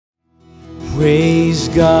Praise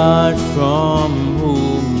God from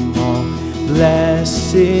whom all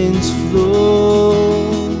blessings flow.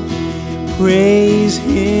 Praise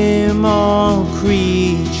Him, all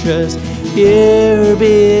creatures here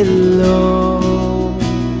below.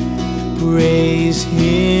 Praise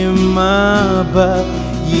Him above,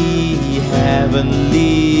 ye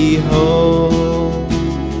heavenly hosts.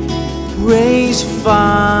 Praise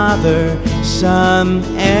Father, Son,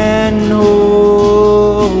 and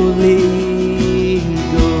Holy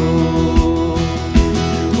Ghost.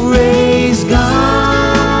 Praise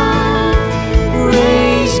God,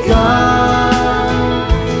 praise God,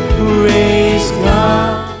 praise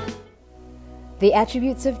God. The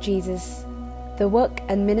attributes of Jesus, the work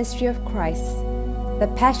and ministry of Christ, the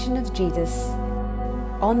passion of Jesus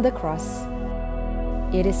on the cross.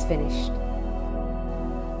 It is finished.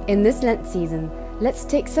 In this Lent season, let's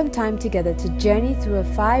take some time together to journey through a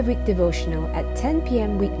 5-week devotional at 10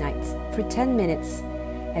 p.m. weeknights for 10 minutes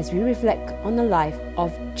as we reflect on the life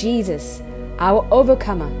of Jesus, our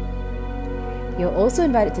overcomer. You're also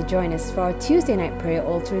invited to join us for our Tuesday night prayer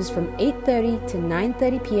altars from 8:30 to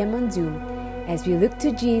 9:30 p.m. on Zoom as we look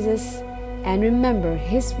to Jesus and remember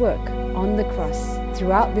His work on the cross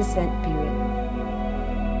throughout this Lent period.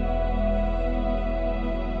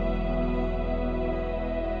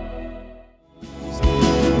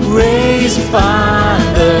 Praise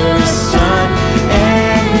Father, Son,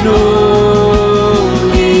 and Holy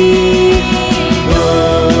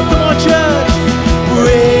Ghost. Come on, church.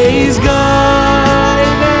 Praise God,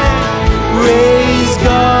 amen. Praise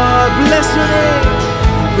God, bless your name.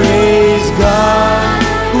 Praise God,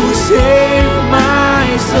 who saved my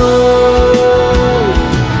soul.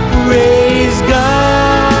 Praise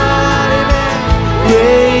God, amen.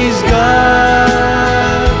 Praise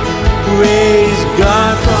God, praise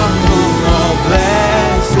God from whom all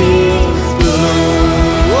blessings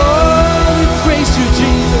flow. Oh, we praise you,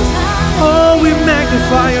 Jesus. Oh, we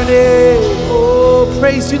magnify your name. Oh,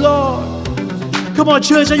 praise you, Lord. Come on,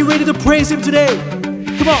 church, are you ready to praise Him today?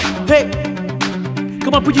 Come on, hey.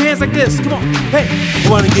 Come on, put your hands like this. Come on, hey. I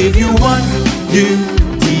want to give you what you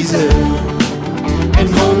deserve and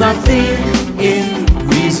hold nothing in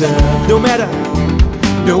reserve. No matter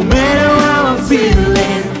how I'm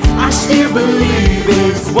feeling, I still believe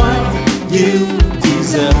it's what you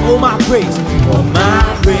deserve. Oh, my praise,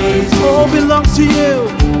 oh, belongs to you,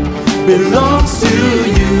 belongs to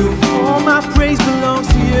you. All my praise belongs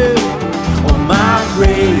to you. All my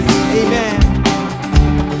praise, amen,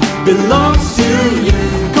 belongs to you.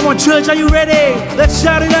 Come on, church, are you ready? Let's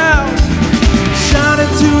shout it out. Shout it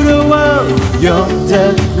to the world. You're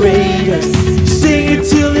the greatest. Sing it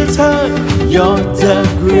till it's heard. You're the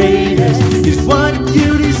greatest. It's what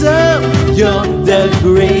you deserve. You're the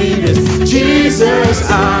greatest. Jesus,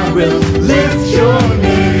 I will lift your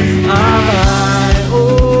name high.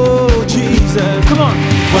 Oh, Jesus. Come on.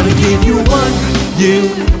 Wanna give you what you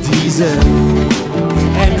deserve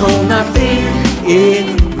and hold nothing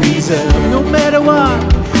in reserve. No matter what,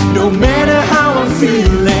 no matter how I'm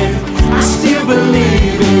feeling, I still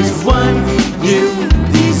believe it's what you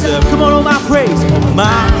deserve. Come on, all my praise,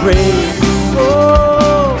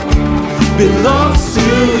 oh, belongs to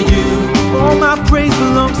you. All my praise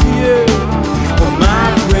belongs to you. All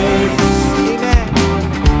my praise, amen,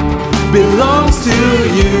 belongs to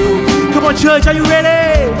you. Come on, church, are you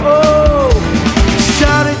ready? Oh,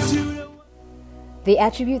 shout it to The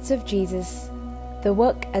attributes of Jesus, the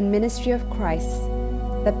work and ministry of Christ,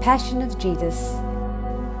 the passion of Jesus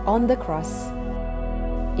on the cross.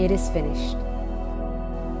 It is finished.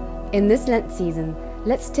 In this Lent season,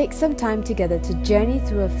 let's take some time together to journey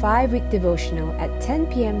through a 5-week devotional at 10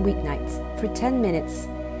 p.m. weeknights for 10 minutes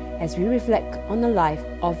as we reflect on the life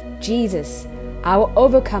of Jesus, our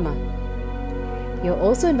overcomer. You're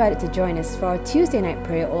also invited to join us for our Tuesday night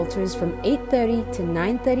prayer altars from 8:30 to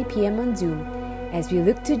 9:30 p.m. on Zoom as we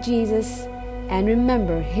look to Jesus and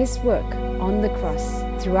remember His work on the cross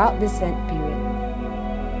throughout this Lent period.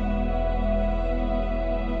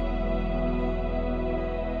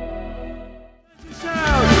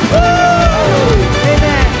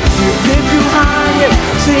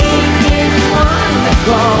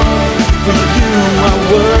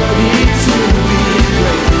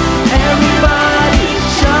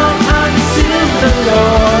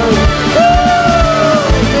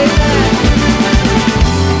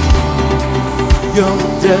 You're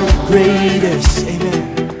the greatest, amen.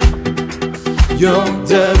 You're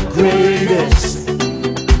the greatest.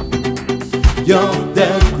 You're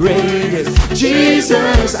the greatest.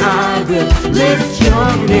 Jesus, I will lift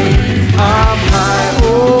your name up high.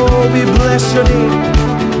 Oh, we bless your name.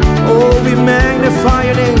 Oh, we magnify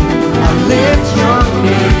your name. I lift your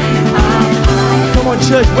name up high.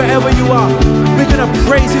 church, wherever you are, we're gonna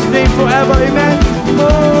praise His name forever, amen?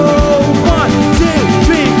 Oh, 1, 2,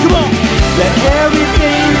 3, come on! Let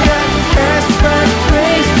everything that has breath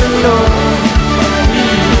praise the Lord.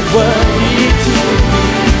 He's worthy to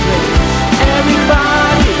be praised.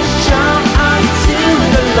 Everybody shout unto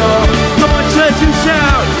the Lord. Come on, church, you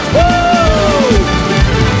shout! Whoa!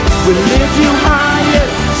 We lift you higher,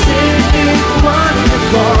 singing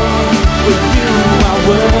wonderful. For you are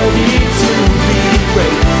worthy to be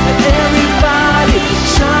praised. And everybody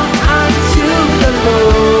shout unto the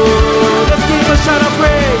Lord. Let's give a shout of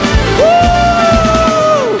praise.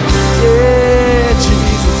 Woo! Yeah,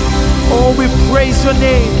 Jesus. Oh, we praise your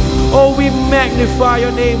name. Oh, we magnify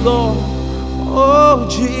your name, Lord. Oh,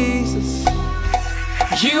 Jesus.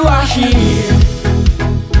 You are here.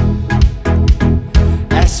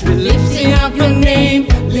 As we're lifting up your name,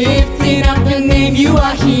 you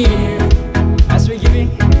are here. As we're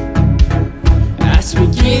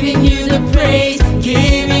giving you the praise,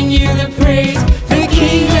 the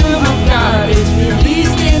kingdom of God is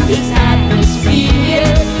released in this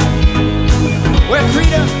atmosphere. Where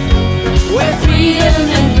freedom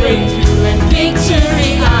and breakthrough and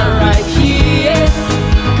victory are right here.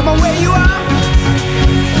 Come on, where you are.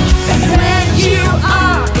 And where you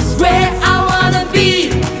are is where I wanna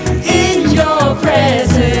be, in your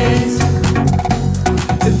presence.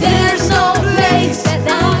 There's no place that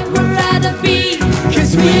I would rather be,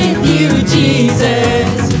 'cause with you,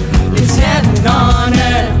 Jesus, it's heaven on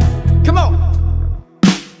earth. Come on.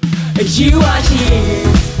 You are here.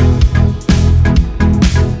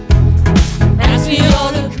 As we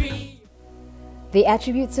all agree. The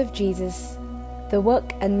attributes of Jesus, the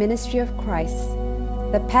work and ministry of Christ,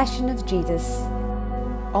 the passion of Jesus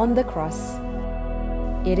on the cross.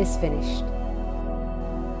 It is finished.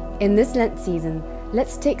 In this Lent season,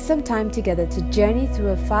 let's take some time together to journey through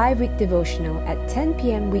a 5-week devotional at 10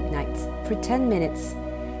 p.m. weeknights for 10 minutes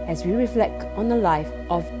as we reflect on the life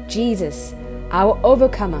of Jesus, our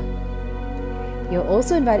overcomer. You're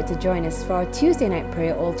also invited to join us for our Tuesday night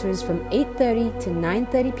prayer altars from 8:30 to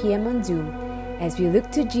 9:30 p.m. on Zoom as we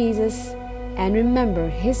look to Jesus and remember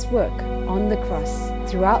His work on the cross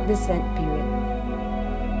throughout this Lent period.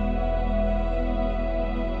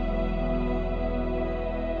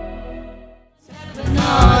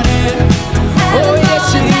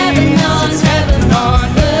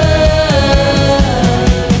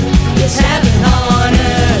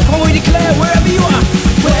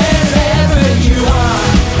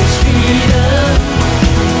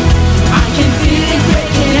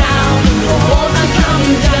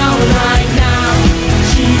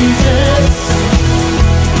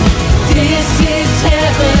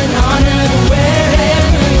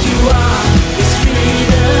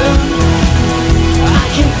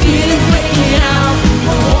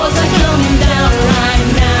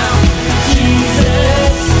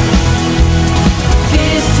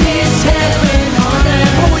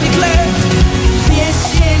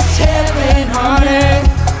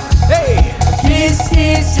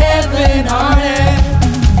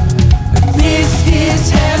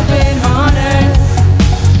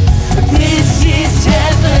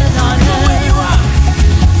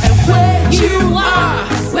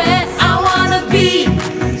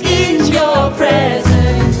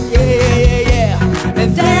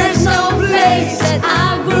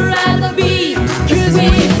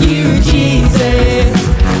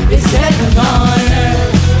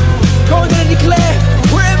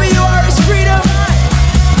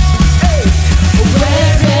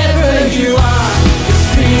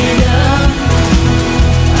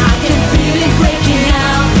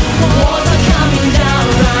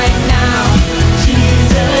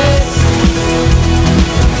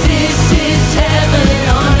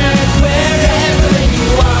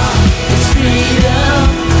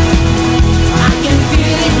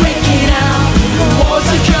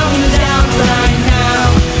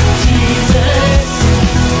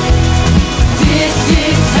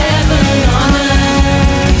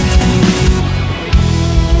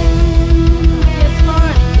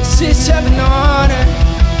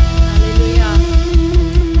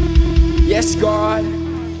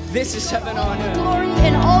 This is heaven on earth. Glory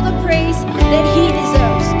and all the praise that He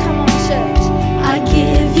deserves. Come on, church. I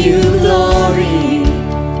give you glory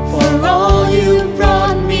for all you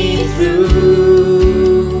brought me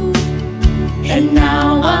through. And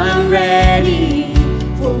now I'm ready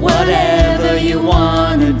for whatever you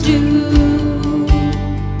want to do.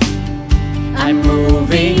 I'm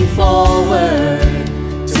moving forward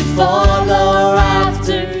to follow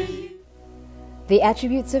after you. The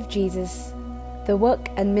attributes of Jesus, the work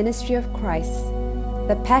and ministry of Christ,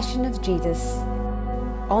 the passion of Jesus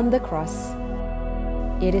on the cross.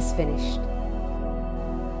 it is finished.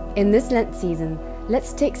 In this Lent season,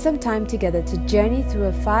 let's take some time together to journey through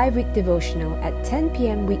a 5-week devotional at 10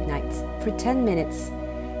 p.m. weeknights for 10 minutes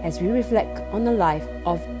as we reflect on the life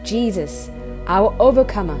of Jesus, our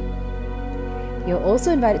overcomer. You're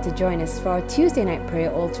also invited to join us for our Tuesday night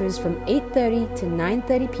prayer altars from 8:30 to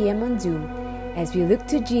 9:30 p.m. on Zoom as we look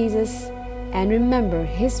to Jesus and remember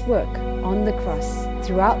His work on the cross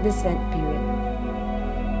throughout this Lent period.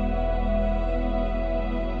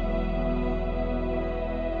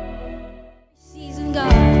 Season,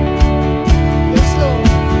 God. Yes, Lord.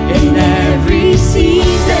 In every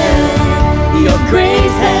season, your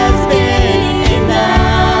grace has been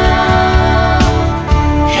enough,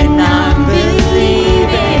 and I'm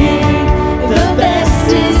believing the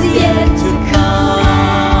best is yet to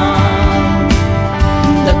come.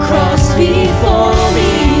 The cross before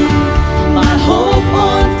me, my hope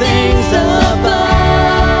on things above,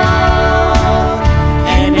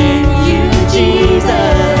 and in you,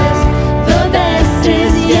 Jesus, the best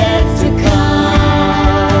is yet to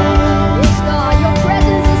come. Yes, God. Your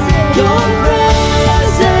presence is here. Your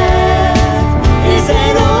presence is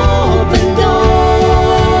an open door.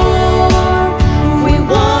 We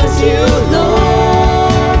want you,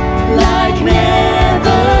 Lord, like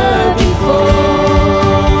never before.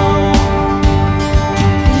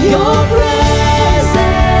 Your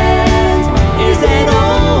presence is an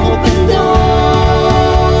open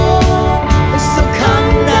door. So come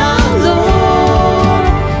now, Lord,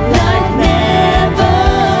 like never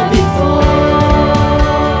before.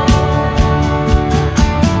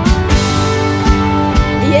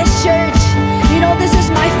 Yes, church. You know, this is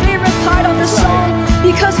my favorite part of the song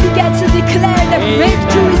because we get to declare that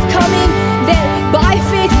breakthrough is coming, that by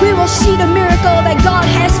faith we will see the miracle that God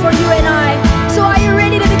has for you and I. So are you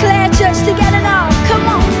ready to declare, church, together now? Come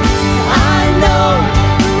on. I know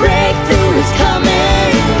breakthrough is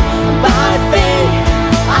coming. By faith,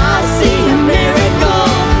 I see a miracle.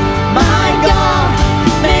 My God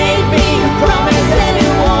made me a promise and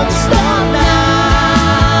it won't stop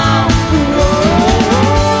now.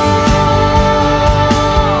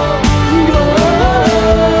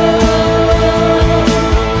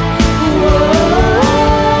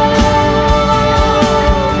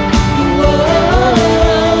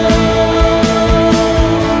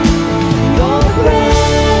 Your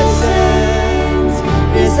presence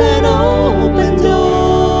is an open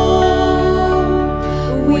door.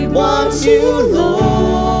 We want you,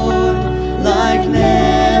 Lord, like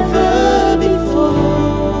never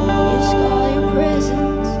before. Yes, God, your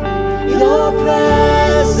presence. Your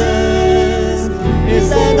presence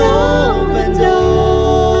is an open door.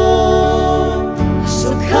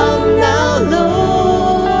 So come now,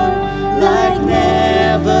 Lord, like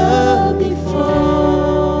never before.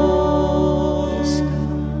 Yes, God.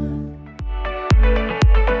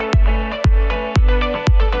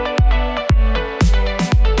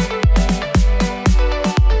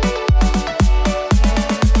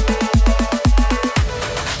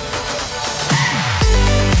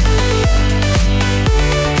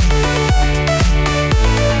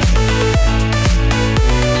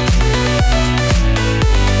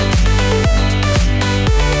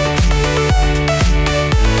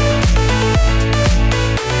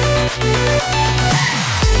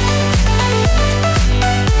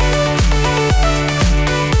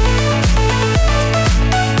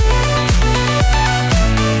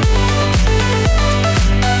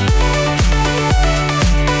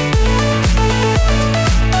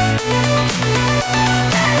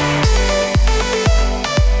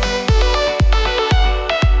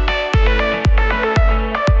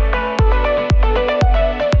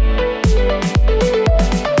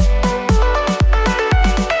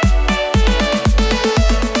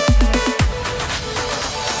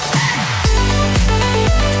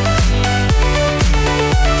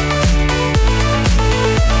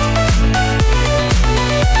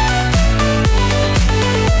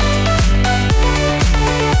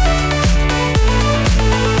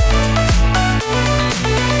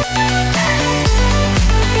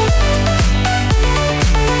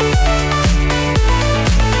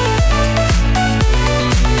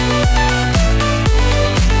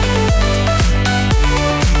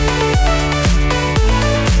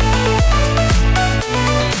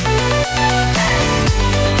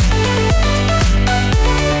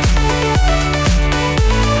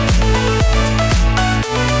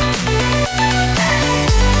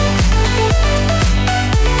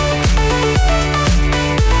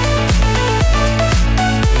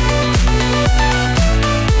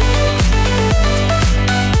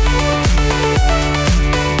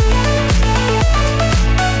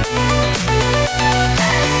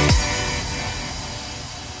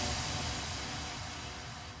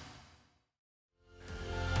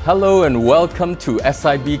 Hello and welcome to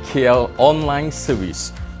SIBKL Online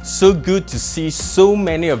service. So good to see so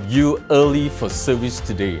many of you early for service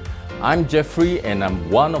today. I'm Jeffrey and I'm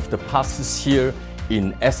one of the pastors here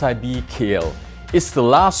in SIBKL. It's the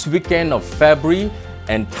last weekend of February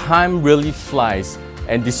and time really flies.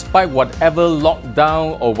 And despite whatever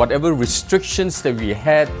lockdown or whatever restrictions that we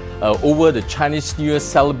had over the Chinese New Year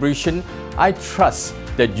celebration, I trust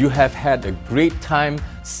that you have had a great time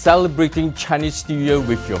celebrating Chinese New Year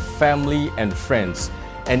with your family and friends.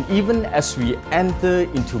 And even as we enter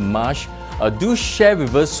into March, do share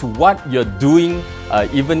with us what you're doing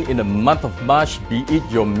even in the month of March, be it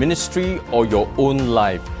your ministry or your own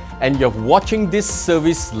life. And you're watching this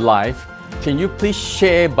service live, can you please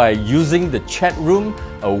share by using the chat room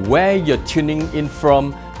where you're tuning in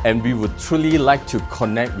from, and we would truly like to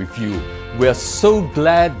connect with you. We are so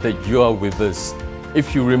glad that you are with us.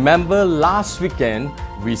 If you remember last weekend,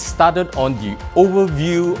 we started on the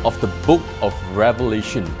overview of the book of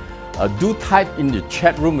Revelation. Do type in the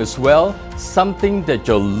chat room as well something that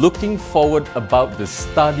you're looking forward about the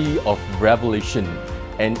study of Revelation.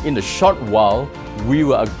 And in a short while, we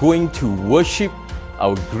are going to worship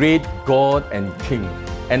our great God and King.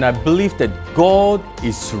 And I believe that God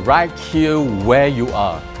is right here where you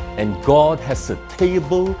are, and God has a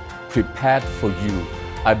table prepared for you.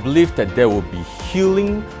 I believe that there will be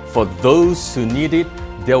healing for those who need it,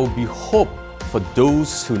 there will be hope for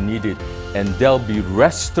those who need it, and there'll be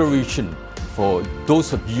restoration for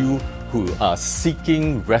those of you who are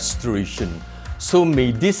seeking restoration. So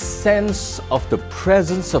may this sense of the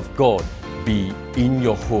presence of God be in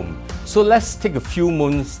your home. So let's take a few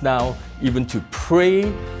moments now even to pray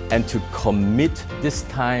and to commit this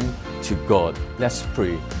time to God. Let's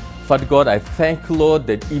pray. Father God, I thank you, Lord,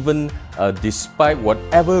 that even despite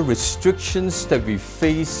whatever restrictions that we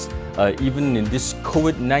face, even in this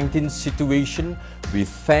COVID-19 situation, we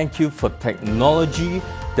thank you for technology,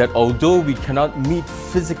 that although we cannot meet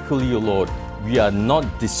physically, O Lord, we are not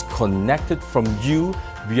disconnected from you,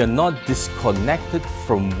 we are not disconnected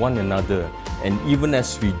from one another. And even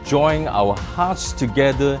as we join our hearts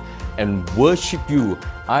together and worship you,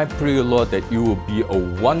 I pray, Lord, that it will be a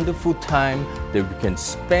wonderful time that we can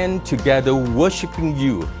spend together worshiping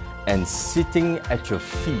you and sitting at your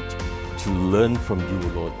feet to learn from you,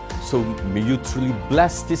 Lord. So may you truly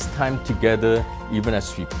bless this time together, even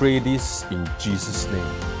as we pray this in Jesus'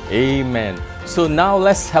 name. Amen. So now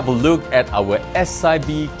let's have a look at our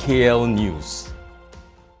SIBKL news.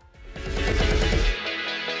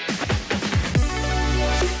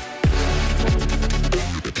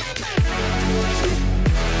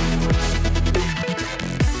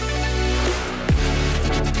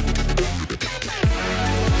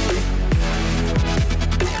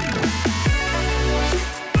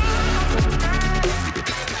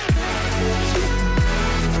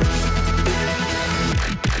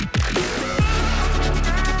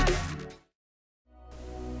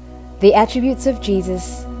 The attributes of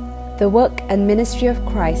Jesus, the work and ministry of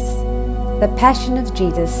Christ, the passion of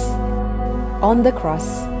Jesus on the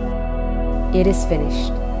cross. It is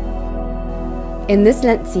finished. In this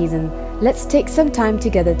Lent season, let's take some time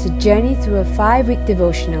together to journey through a 5-week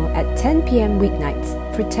devotional at 10 p.m. weeknights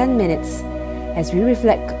for 10 minutes as we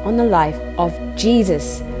reflect on the life of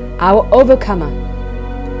Jesus, our overcomer.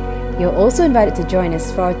 You're also invited to join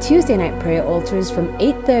us for our Tuesday night prayer altars from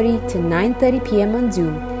 8:30 to 9:30 p.m. on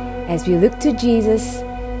Zoom, as we look to Jesus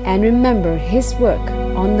and remember His work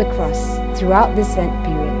on the cross throughout this Lent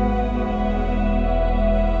period.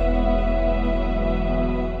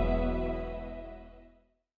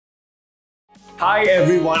 Hi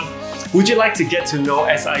everyone! Would you like to get to know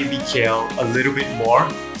SIBKL a little bit more?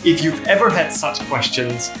 If you've ever had such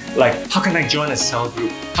questions like, how can I join a cell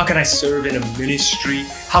group? How can I serve in a ministry?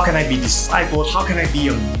 How can I be discipled? How can I be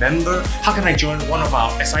a member? How can I join one of our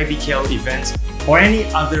SIBKL events? Or any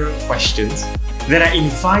other questions, then I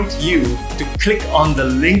invite you to click on the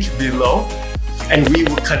link below and we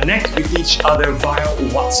will connect with each other via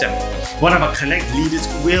WhatsApp. One of our Connect leaders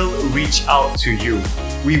will reach out to you.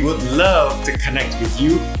 We would love to connect with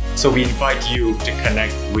you, so we invite you to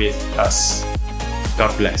connect with us.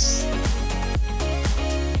 God bless.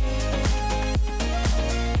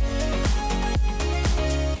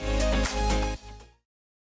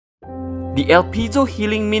 The El Piso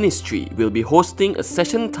Healing Ministry will be hosting a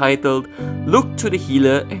session titled Look to the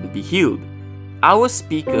Healer and Be Healed. Our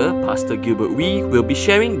speaker, Pastor Gilbert Wee, will be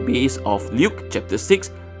sharing based off Luke chapter 6,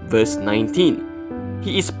 verse 19.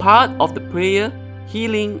 He is part of the prayer,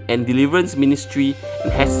 healing and deliverance ministry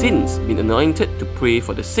and has since been anointed to pray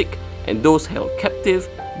for the sick and those held captive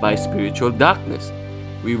by spiritual darkness.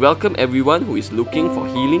 We welcome everyone who is looking for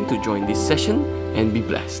healing to join this session and be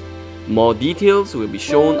blessed. More details will be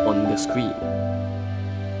shown on the screen.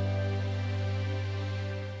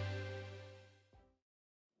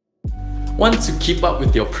 Want to keep up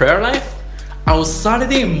with your prayer life? Our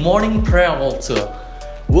Saturday morning prayer altar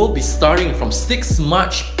will be starting from 6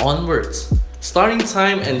 March onwards. Starting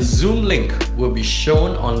time and Zoom link will be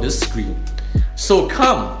shown on the screen. So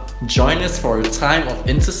come, join us for a time of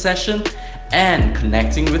intercession and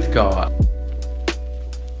connecting with God.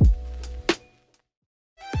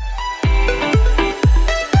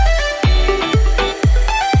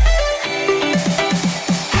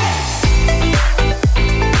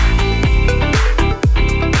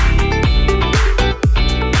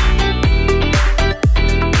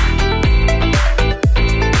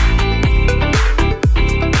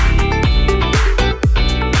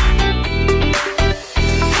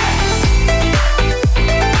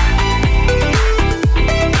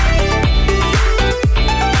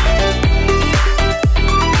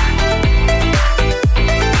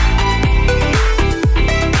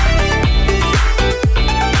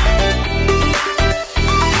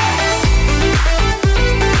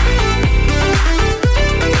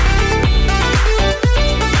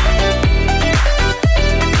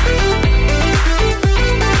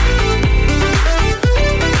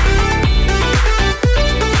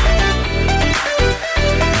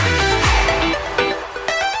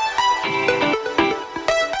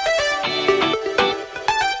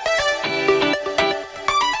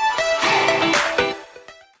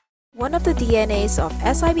 One of the DNAs of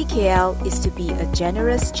SIBKL is to be a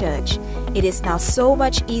generous church. It is now so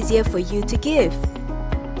much easier for you to give.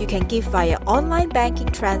 You can give via online banking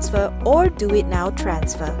transfer or do it now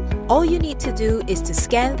transfer. All you need to do is to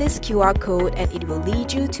scan this QR code and it will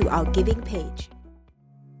lead you to our giving page.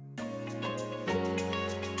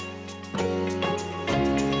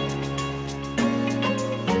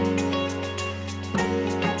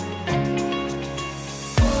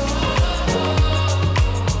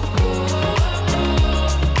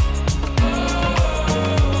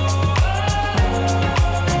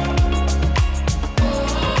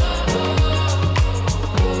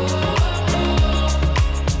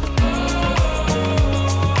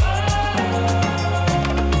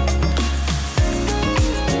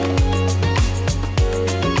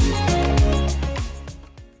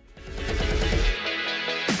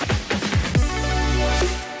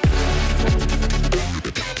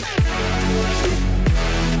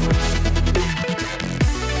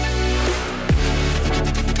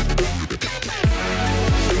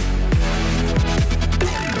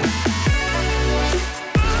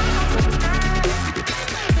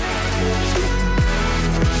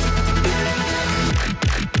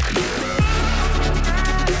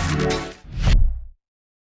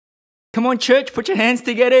 Come on, church, put your hands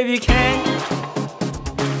together if you can.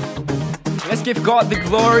 Let's give God the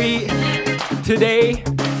glory today,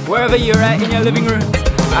 wherever you're at in your living room.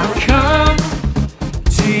 I've come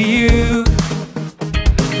to you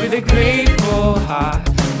with a grateful heart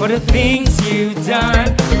for the things you've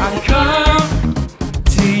done. I've come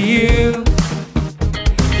to you,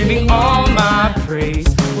 giving all my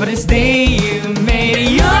praise for this day you made.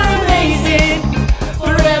 You're amazing,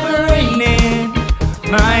 forever reigning.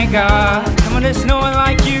 My God, come on, there's no one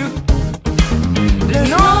like you. There's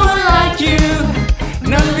no one like you,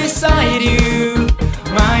 none beside you.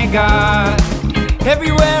 My God,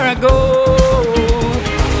 everywhere I go,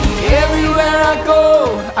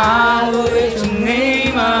 I will lift your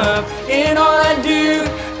name up. In all I do,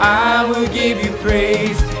 I will give you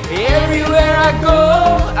praise. Everywhere I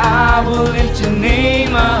go, I will lift your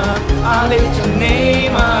name up. I'll lift your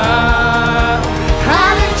name up.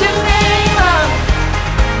 I lift your name up.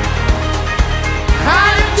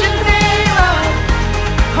 I lift your name up.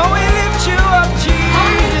 Oh, we lift you up, Jesus. I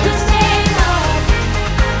lift your name up.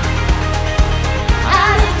 I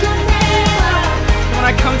lift your name up. When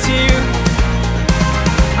I come to you,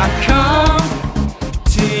 I come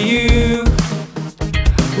to you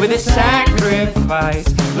with a sacrifice,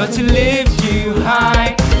 Lord, to lift you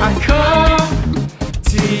high. I come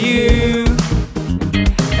to you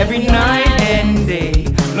every night and day,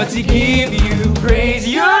 Lord, to give you praise.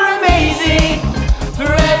 You're amazing,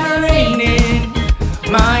 forever reigning,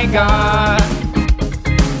 my God.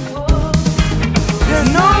 There's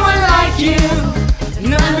no one like you,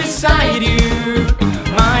 none beside you,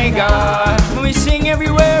 my God. When we sing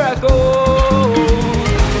everywhere I go,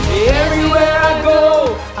 everywhere I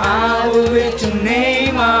go, I will lift your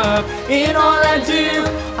name up. In all I do,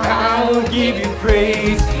 I will give you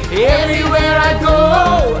praise. Everywhere I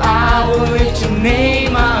go, I will lift your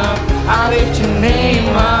name up. I lift your name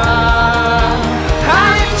up.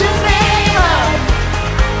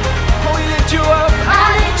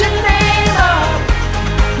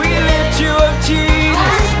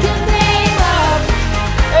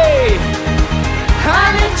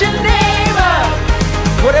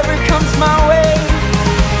 Whatever comes my way,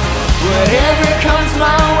 whatever comes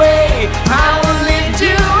my way, I will lift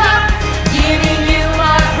you up, giving you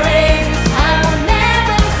my praise. I will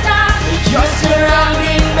never stop. You're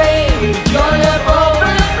surrounding me, your love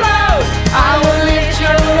overflows. I will lift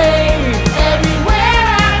your name everywhere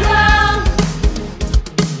I go.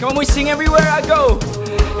 Come on, we sing everywhere I go.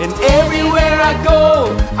 And everywhere I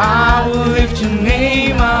go, I will lift your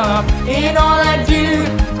name up. In all I do,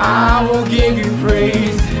 I will give you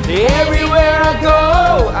praise. Everywhere I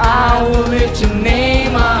go, I will lift your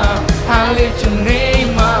name up. I lift your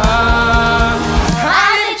name up.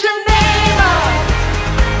 I lift your name up.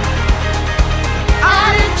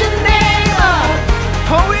 I lift your name up.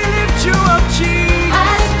 Oh, we lift you up, Jesus. I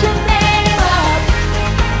lift your name up.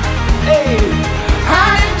 Hey,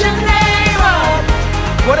 I lift your name up.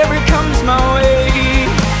 Whatever comes my way,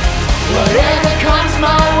 whatever comes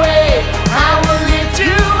my way, I will lift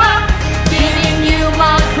you up, giving you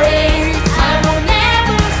my praise. I will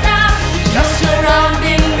never stop. You're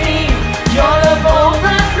surrounding me, your love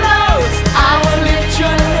overflows. I will lift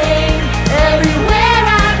your name everywhere I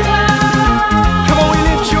go. Come on, we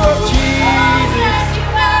lift you up, Jesus.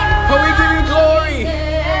 Oh, we give you glory.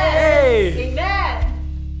 Hey.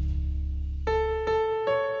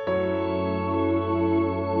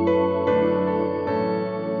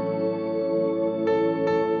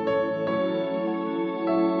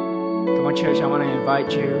 Come on, church, I want to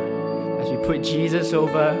invite you as we put Jesus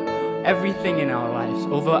over everything in our lives,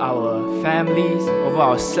 over our families, over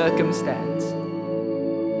our circumstance.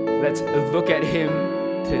 Let's look at Him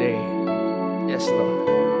today. Yes, Lord.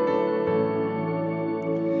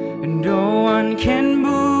 And no one can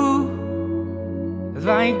move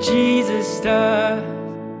like Jesus does.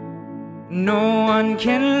 No one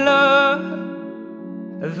can love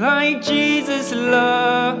like Jesus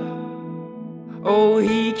loves. Oh,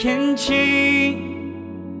 He can change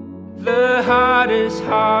the hardest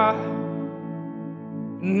heart.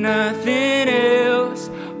 Nothing else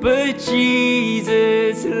but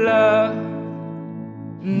Jesus' love.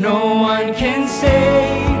 No one can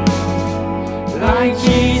save like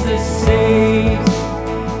Jesus saves.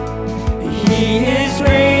 He is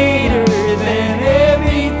greater than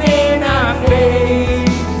everything I face,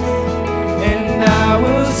 and I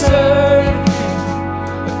will serve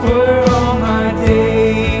for all my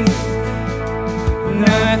days.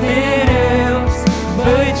 Nothing else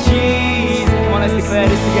but Jesus. Come on, let's declare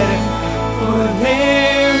this together. For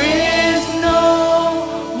there is no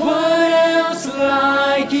one else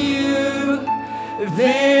like you.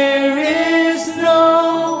 There is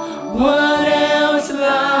no one else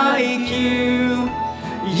like you.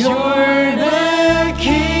 You're the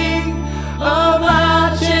King of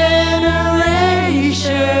our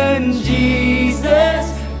generation, Jesus.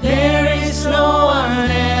 There is no one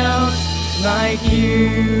else like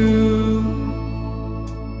you.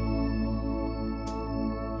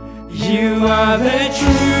 You are the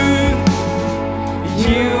truth.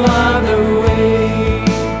 You are the way.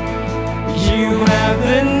 You have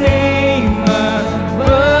the name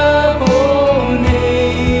above all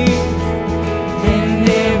names. In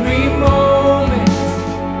every moment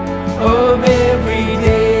of every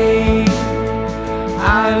day,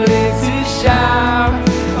 I live to shout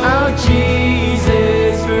out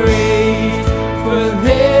Jesus' praise. For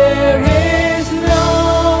there is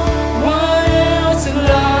no one else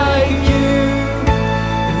like you.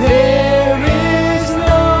 There is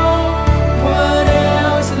no one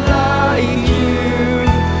else like you.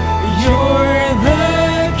 You're the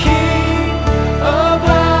King of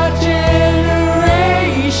our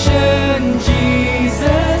generation,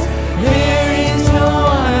 Jesus. There is no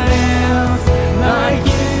one else like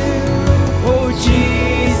you. Oh,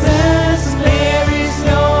 Jesus, there is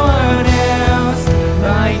no one else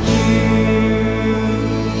like you.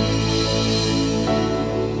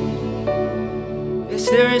 Yes,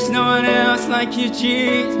 there is no one else like you,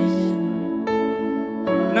 Jesus.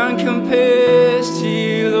 None compares to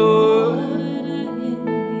you, Lord.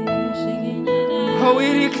 Oh,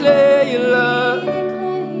 we declare your love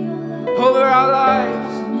over our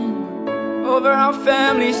lives, over our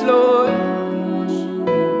families, Lord.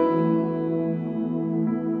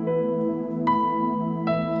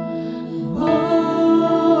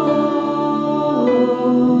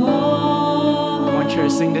 Come on,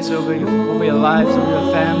 church, sing this over your lives, over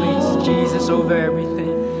your families. Jesus over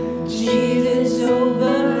everything. Jesus over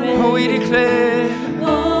everything. Oh, we declare.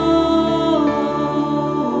 Oh,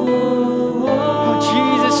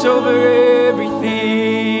 Jesus over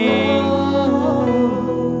everything.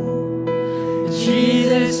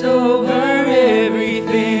 Jesus over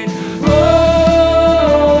everything. Oh,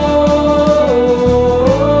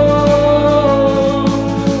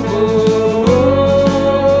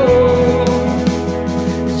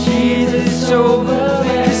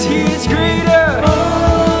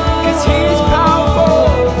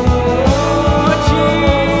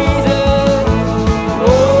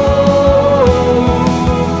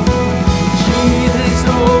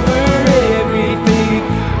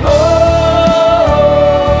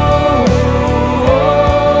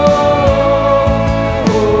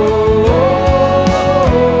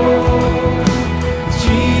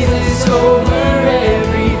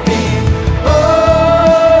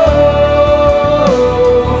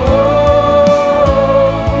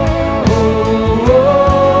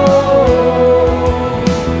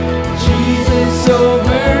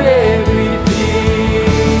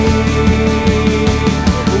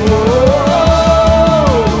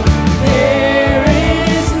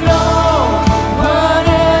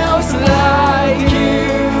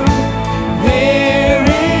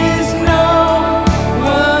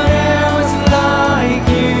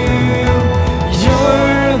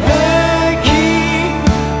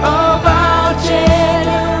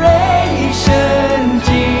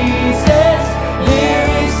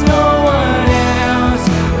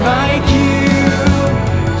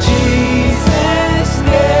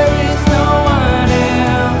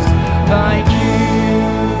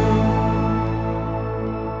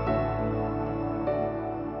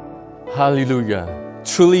 Hallelujah.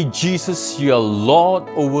 Truly, Jesus, you are Lord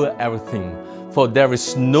over everything. For there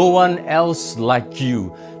is no one else like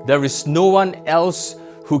you. There is no one else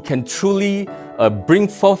who can truly bring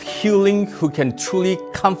forth healing, who can truly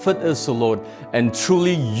comfort us, O Lord. And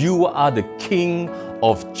truly, you are the King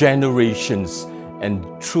of generations. And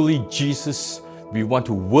truly, Jesus, we want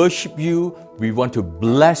to worship you. We want to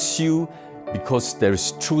bless you because there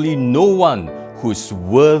is truly no one who is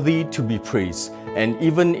worthy to be praised. And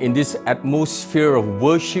even in this atmosphere of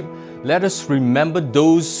worship, let us remember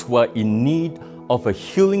those who are in need of a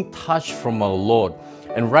healing touch from our Lord.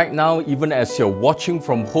 And right now, even as you're watching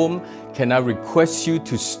from home, can I request you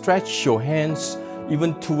to stretch your hands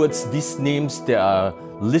even towards these names that are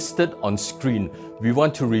listed on screen. We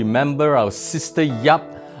want to remember our sister Yap,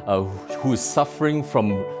 who is suffering from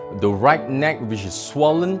the right neck, which is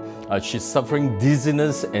swollen. She's suffering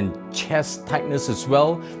dizziness and chest tightness as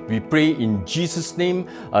well. We pray in Jesus' name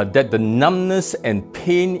that the numbness and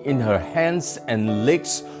pain in her hands and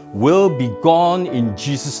legs will be gone in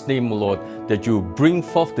Jesus' name, O Lord, that you bring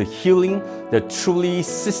forth the healing, that truly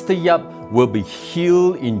Sister Yap will be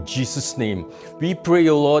healed in Jesus' name. We pray,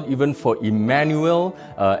 O Lord, even for Emmanuel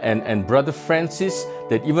and Brother Francis,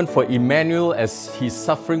 that even for Emmanuel, as he's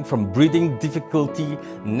suffering from breathing difficulty,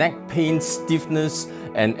 neck pain, stiffness,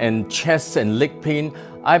 and chest and leg pain,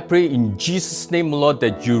 I pray in Jesus' name, O Lord,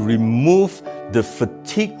 that you remove the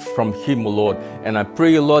fatigue from him, O Lord. And I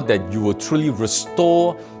pray, O Lord, that you will truly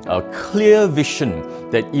restore a clear vision,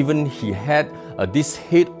 that even he had this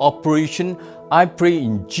head operation. I pray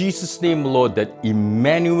in Jesus' name, Lord, that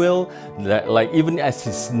Emmanuel, like even as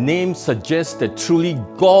his name suggests, that truly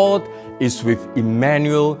God is with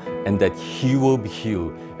Emmanuel and that he will be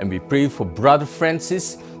healed. And we pray for Brother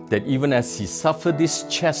Francis, that even as he suffered this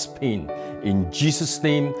chest pain, in Jesus'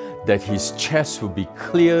 name, that his chest will be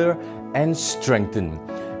clear and strengthened.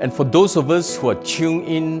 And for those of us who are tuned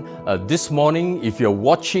in this morning, if you're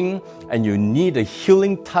watching and you need a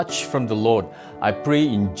healing touch from the Lord, I pray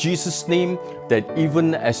in Jesus' name that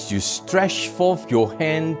even as you stretch forth your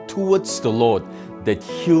hand towards the Lord, that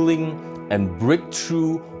healing and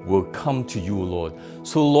breakthrough will come to you, Lord.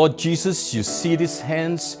 So, Lord Jesus, you see these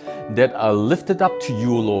hands that are lifted up to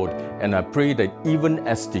you, Lord. And I pray that even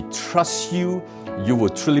as they trust you, you will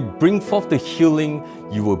truly bring forth the healing,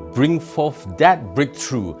 you will bring forth that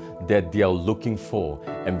breakthrough that they are looking for.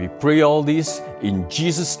 And we pray all this in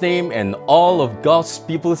Jesus' name, and all of God's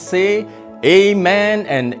people say, Amen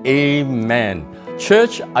and Amen.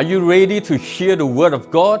 Church, are you ready to hear the Word of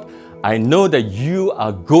God? I know that you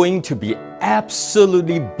are going to be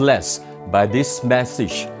absolutely blessed by this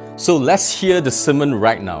message. So let's hear the sermon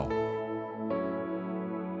right now.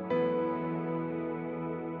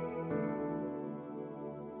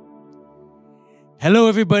 Hello,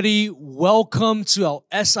 everybody. Welcome to our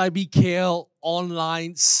SIBKL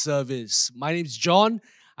Online service. My name is John.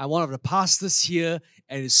 I'm one of the pastors here,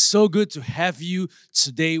 and it's so good to have you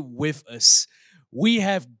today with us. We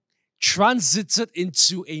have transited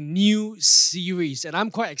into a new series, and I'm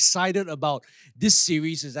quite excited about this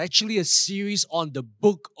series. It's actually a series on the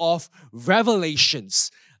book of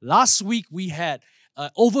Revelations. Last week, we had an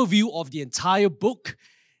overview of the entire book.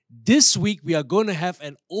 This week, we are going to have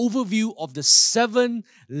an overview of the 7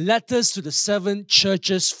 letters to the 7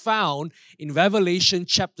 churches found in Revelation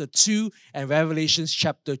chapter 2 and Revelation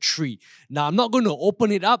chapter 3. Now, I'm not going to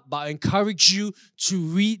open it up, but I encourage you to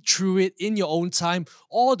read through it in your own time,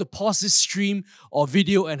 or to pause this stream or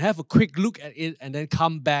video and have a quick look at it and then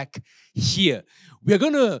come back here. We are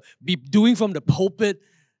going to be doing from the pulpit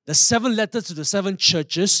the 7 letters to the 7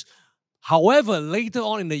 churches. However, later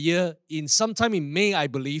on in the year, in sometime in May, I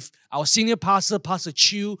believe, our senior pastor, Pastor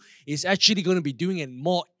Chua, is actually going to be doing a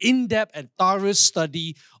more in-depth and thorough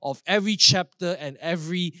study of every chapter and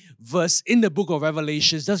every verse in the book of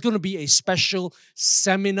Revelations. There's going to be a special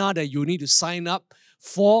seminar that you need to sign up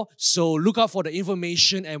for. So look out for the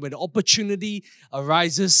information, and when the opportunity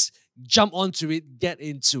arises, jump onto it, get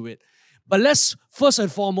into it. But let's first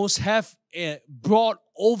and foremost have a broad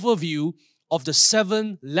overview of the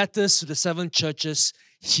 7 letters to the 7 churches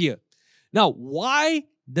here. Now, why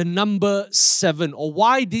the number 7, or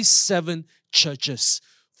why these 7 churches?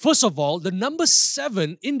 First of all, the number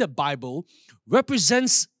 7 in the Bible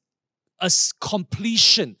represents a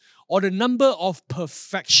completion, or the number of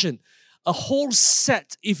perfection, a whole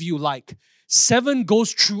set, if you like. 7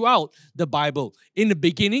 goes throughout the Bible. In the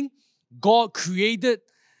beginning, God created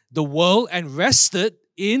the world and rested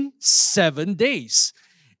in 7 days.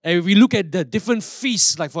 And if we look at the different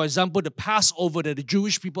feasts, like for example, the Passover that the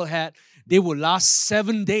Jewish people had, they would last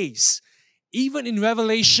 7 days. Even in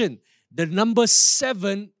Revelation, the number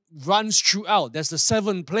 7 runs throughout. There's the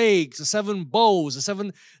 7 plagues, the 7 bowls, the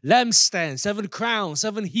 7 lampstands, 7 crowns,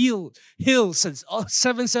 7 hills, and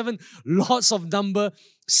 7, lots of number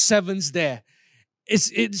 7s there.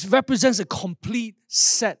 It represents a complete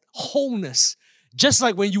set, wholeness. Just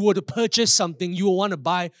like when you were to purchase something, you will want to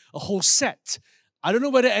buy a whole set. I don't know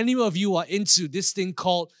whether any of you are into this thing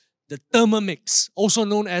called the Thermomix, also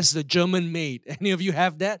known as the German maid. Any of you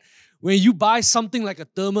have that? When you buy something like a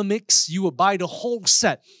Thermomix, you will buy the whole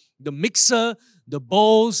set. The mixer, the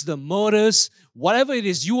bowls, the motors, whatever it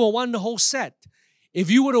is, you will want the whole set. If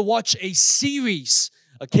you were to watch a series,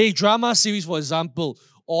 a K-drama series, for example,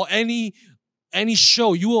 or any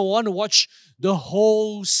show, you will want to watch the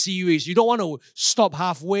whole series. You don't want to stop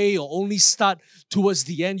halfway or only start towards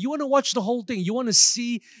the end. You want to watch the whole thing. You want to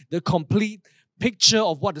see the complete picture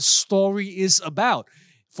of what the story is about.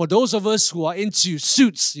 For those of us who are into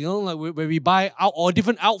suits, like where we buy out or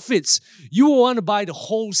different outfits, you will want to buy the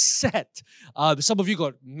whole set. Some of you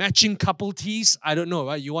got matching couple tees. I don't know,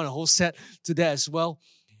 right? You want a whole set to that as well.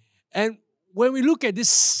 And when we look at these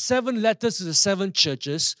 7 letters to the 7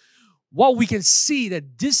 churches, what we can see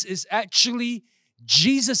that this is actually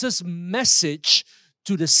Jesus' message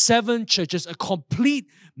to the 7 churches, a complete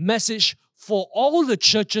message for all the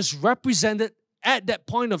churches represented at that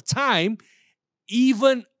point of time,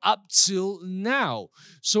 even up till now.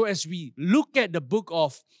 So as we look at the book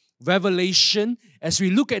of Revelation, as we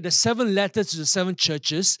look at the 7 letters to the 7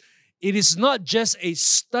 churches, it is not just a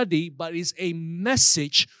study, but it's a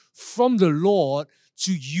message from the Lord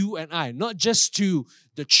to you and I. Not just to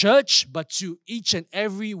the church, but to each and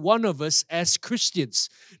every one of us as Christians.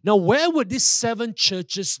 Now, where were these 7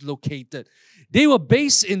 churches located? They were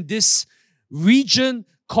based in this region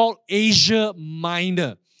called Asia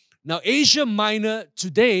Minor. Now, Asia Minor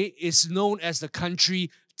today is known as the country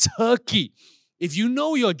Turkey. If you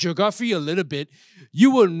know your geography a little bit,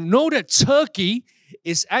 you will know that Turkey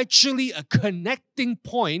is actually a connecting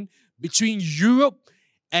point between Europe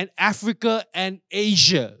and Africa and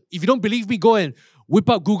Asia. If you don't believe me, go and whip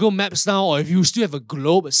up Google Maps now, or if you still have a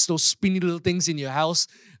globe, it's those spinny little things in your house,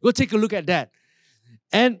 go take a look at that.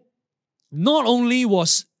 And not only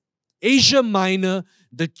was Asia Minor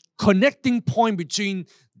the connecting point between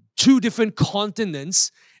 2 different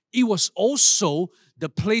continents, it was also the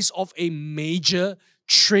place of a major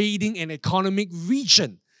trading and economic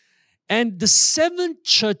region. And the 7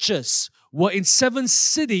 churches were in 7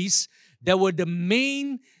 cities that were the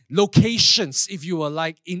main locations, if you were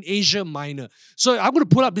like, in Asia Minor. So I'm going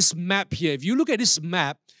to pull up this map here. If you look at this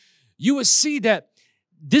map, you will see that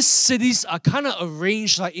these cities are kind of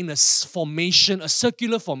arranged like in a formation, a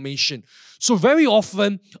circular formation. So very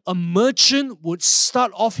often, a merchant would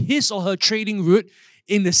start off his or her trading route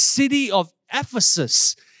in the city of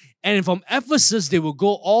Ephesus. And from Ephesus, they will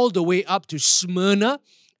go all the way up to Smyrna.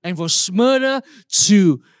 And from Smyrna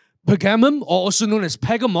to Pergamum, or also known as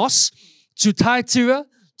Pergamos, to Thyatira,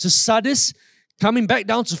 to Sardis, coming back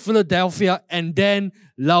down to Philadelphia, and then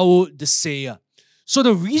Laodicea. So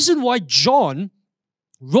the reason why John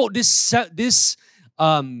wrote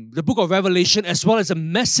the book of Revelation, as well as a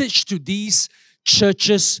message to these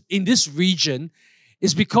churches in this region,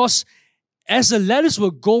 is because as the letters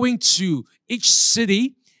were going to each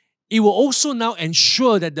city, it will also now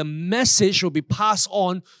ensure that the message will be passed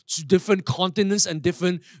on to different continents and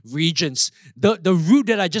different regions. The route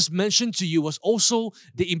that I just mentioned to you was also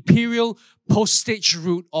the imperial postage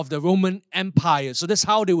route of the Roman Empire. So that's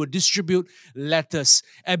how they would distribute letters.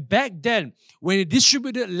 And back then, when they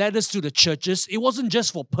distributed letters to the churches, it wasn't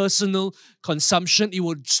just for personal consumption. It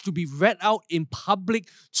was to be read out in public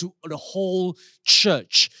to the whole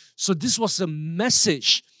church. So this was the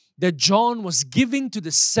message that John was giving to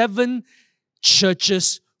the 7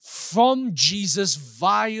 churches from Jesus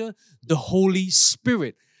via the Holy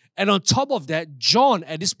Spirit. And on top of that, John,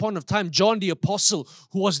 at this point of time, John the Apostle,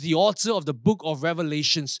 who was the author of the book of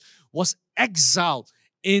Revelations, was exiled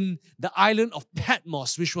in the island of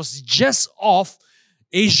Patmos, which was just off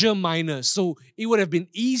Asia Minor. So it would have been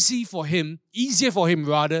easier for him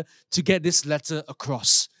to get this letter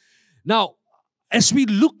across. Now, as we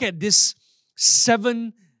look at this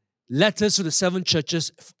 7 letters to the 7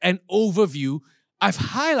 churches, an overview, I've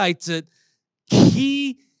highlighted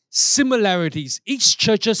key similarities. Each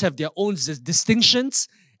churches have their own distinctions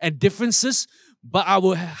and differences, but I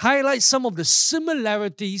will highlight some of the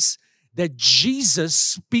similarities that Jesus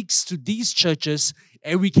speaks to these churches,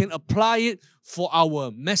 and we can apply it for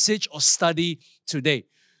our message or study today.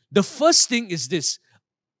 The first thing is this: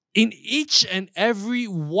 in each and every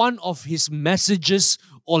one of his messages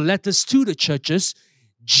or letters to the churches,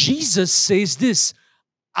 Jesus says this: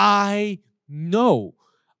 I know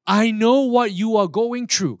I know what you are going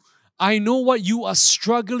through. I know what you are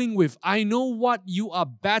struggling with. I know what you are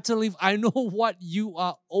battling. I know what you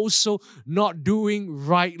are also not doing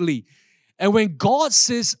rightly. And when God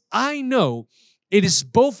says, I know, it is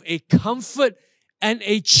both a comfort and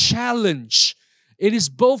a challenge. It is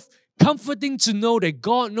both comforting to know that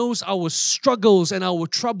God knows our struggles and our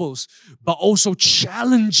troubles, but also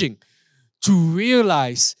challenging to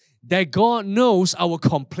realize that God knows our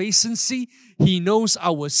complacency, He knows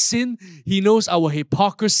our sin, He knows our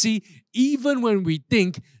hypocrisy, even when we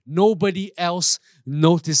think nobody else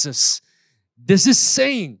notices. There's this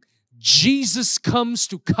saying, Jesus comes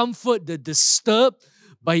to comfort the disturbed,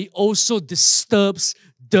 but He also disturbs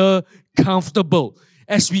the comfortable.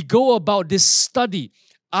 As we go about this study,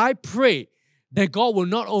 I pray that God will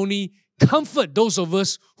not only comfort those of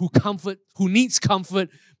us who needs comfort,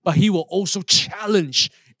 but He will also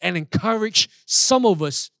challenge and encourage some of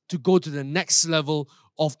us to go to the next level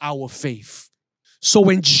of our faith. So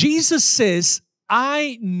when Jesus says,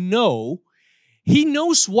 I know, He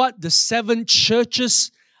knows what the 7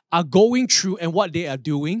 churches are going through and what they are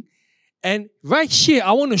doing. And right here,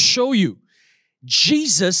 I want to show you,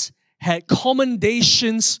 Jesus had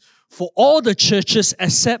commendations for all the churches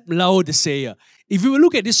except Laodicea. If you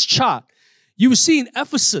look at this chart, you will see in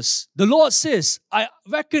Ephesus, the Lord says, I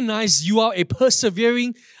recognize you are a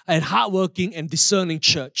persevering and hardworking and discerning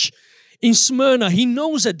church. In Smyrna, He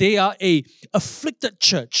knows that they are a afflicted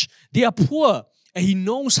church. They are poor, and He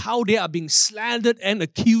knows how they are being slandered and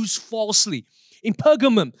accused falsely. In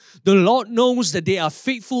Pergamum, the Lord knows that they are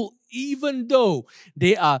faithful even though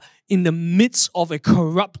they are in the midst of a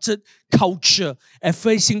corrupted culture and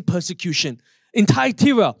facing persecution. In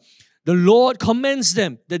Thyatira, the Lord commends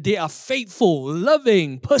them that they are faithful,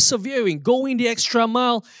 loving, persevering, going the extra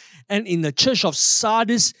mile. And in the church of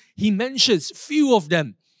Sardis, He mentions few of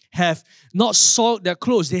them have not soiled their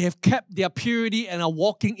clothes. They have kept their purity and are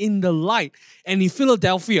walking in the light. And in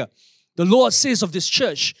Philadelphia, the Lord says of this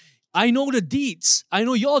church, I know the deeds. I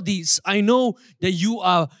know your deeds. I know that you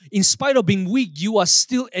are, in spite of being weak, you are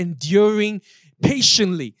still enduring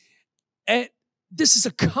patiently. And this is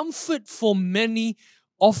a comfort for many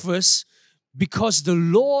of us because the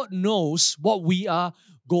Lord knows what we are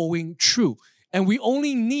going through. And we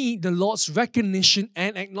only need the Lord's recognition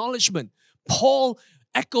and acknowledgement. Paul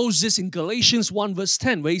echoes this in Galatians 1 verse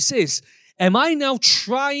 10 where he says, am I now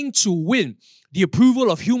trying to win the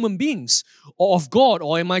approval of human beings or of God,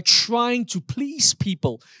 or am I trying to please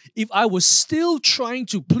people? If I was still trying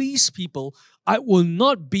to please people, I will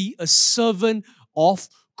not be a servant of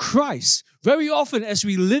Christ. Very often as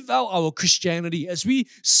we live out our Christianity, as we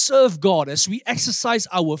serve God, as we exercise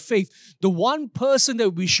our faith, the one person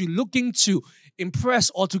that we should looking to impress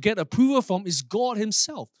or to get approval from is God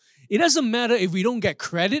Himself. It doesn't matter if we don't get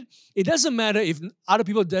credit. It doesn't matter if other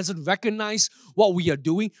people doesn't recognize what we are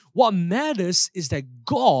doing. What matters is that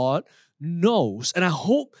God knows. And I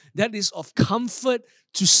hope that is of comfort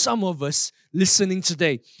to some of us listening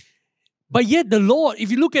today. But yet the Lord, if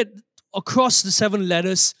you look at across the 7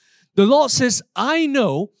 letters, the Lord says, I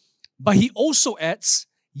know, but He also adds,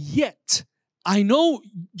 yet. I know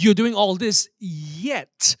you're doing all this,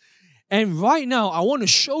 yet. And right now, I want to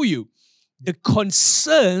show you the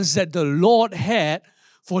concerns that the Lord had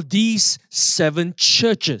for these 7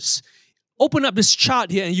 churches. Open up this chart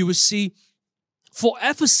here and you will see, for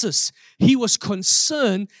Ephesus, He was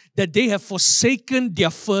concerned that they have forsaken their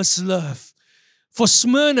first love. For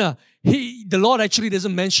Smyrna, the Lord actually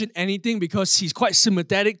doesn't mention anything because He's quite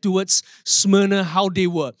sympathetic towards Smyrna, how they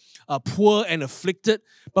were poor and afflicted.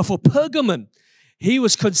 But for Pergamum, He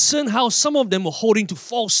was concerned how some of them were holding to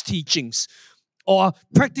false teachings or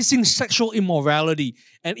practicing sexual immorality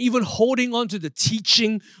and even holding on to the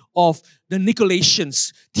teaching of the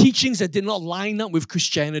Nicolaitans, teachings that did not line up with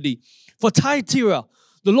Christianity. For Thyatira,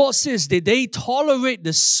 the Lord says that they tolerate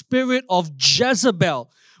the spirit of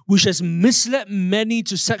Jezebel, which has misled many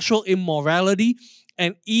to sexual immorality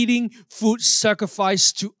and eating food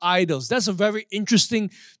sacrificed to idols. That's a very interesting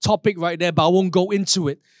topic right there, but I won't go into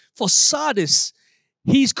it. For Sardis,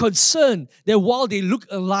 He's concerned that while they look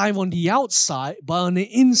alive on the outside, but on the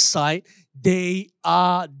inside, they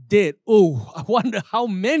are dead. Oh, I wonder how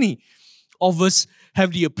many of us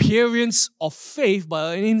have the appearance of faith,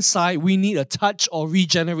 but on the inside, we need a touch or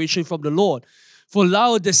regeneration from the Lord. For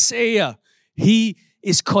Laodicea, He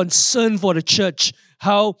is concerned for the church,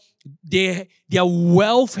 how their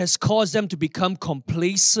wealth has caused them to become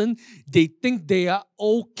complacent. They think they are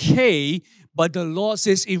okay, but the Lord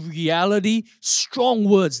says in reality, strong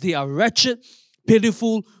words, they are wretched,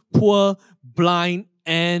 pitiful, poor, blind,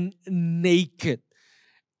 and naked.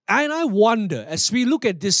 And I wonder, as we look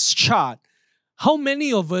at this chart, How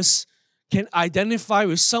many of us can identify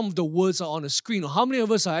with some of the words that are on the screen? Or how many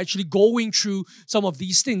of us are actually going through some of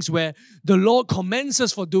these things where the Lord commends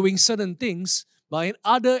us for doing certain things, but in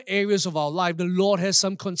other areas of our life, the Lord has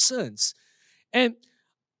some concerns? And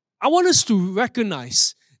I want us to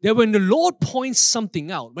recognize that when the Lord points something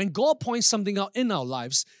out, when God points something out in our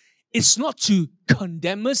lives, it's not to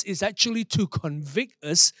condemn us, it's actually to convict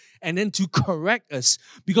us and then to correct us.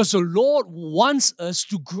 Because the Lord wants us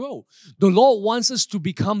to grow. The Lord wants us to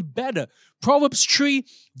become better. Proverbs 3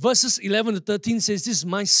 verses 11 to 13 says this,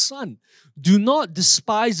 "My son, do not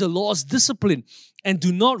despise the Lord's discipline and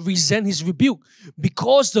do not resent his rebuke,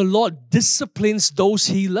 because the Lord disciplines those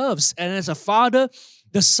he loves. And as a father,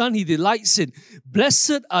 the son he delights in.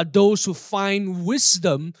 Blessed are those who find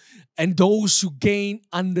wisdom and those who gain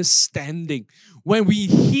understanding." When we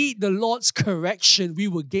heed the Lord's correction, we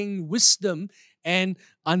will gain wisdom and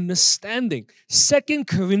understanding. 2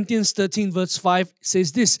 Corinthians 13 verse 5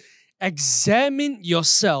 says this, "Examine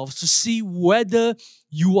yourselves to see whether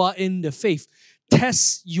you are in the faith.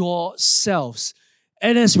 Test yourselves."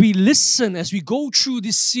 And as we listen, as we go through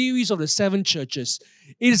this series of the 7 churches,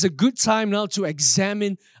 it is a good time now to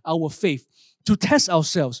examine our faith, to test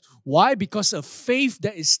ourselves. Why? Because a faith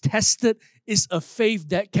that is tested is a faith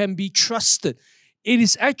that can be trusted. It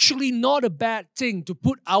is actually not a bad thing to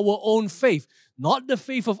put our own faith, not the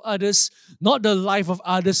faith of others, not the life of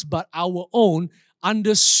others, but our own,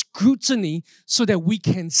 under scrutiny so that we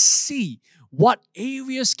can see what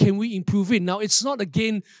areas can we improve in. Now, it's not,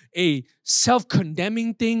 again, a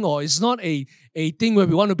self-condemning thing, or it's not a thing where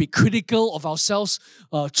we want to be critical of ourselves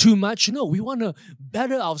too much. No, we want to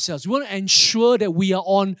better ourselves. We want to ensure that we are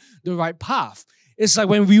on the right path. It's like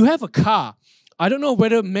when you have a car. I don't know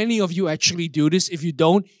whether many of you actually do this. If you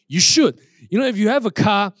don't, you should. You know, if you have a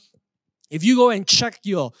car, if you go and check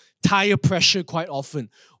your tire pressure quite often,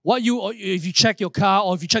 if you check your car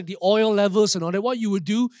or if you check the oil levels and all that, what you would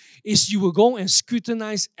do is you will go and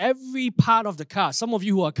scrutinize every part of the car. Some of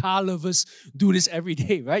you who are car lovers do this every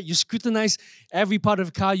day, right? You scrutinize every part of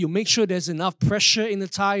the car. You make sure there's enough pressure in the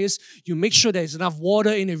tires. You make sure there's enough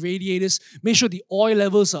water in the radiators. Make sure the oil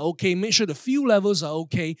levels are okay. Make sure the fuel levels are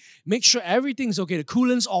okay. Make sure everything's okay. The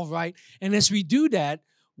coolant's all right. And as we do that,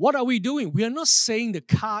 what are we doing? We are not saying the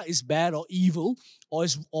car is bad or evil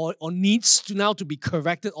or needs to now to be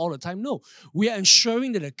corrected all the time. No, we are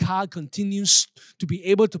ensuring that the car continues to be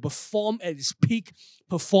able to perform at its peak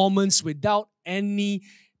performance without any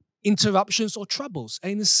interruptions or troubles.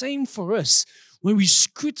 And the same for us. When we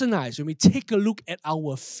scrutinize, when we take a look at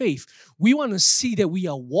our faith, we want to see that we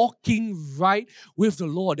are walking right with the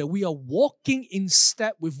Lord, that we are walking in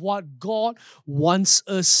step with what God wants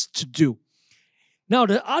us to do. Now,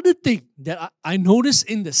 the other thing that I notice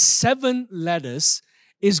in the 7 letters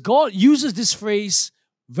is God uses this phrase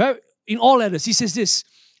in all letters. He says this,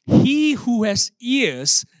 "He who has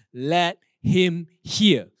ears, let him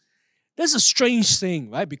hear." That's a strange thing,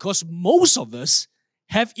 right? Because most of us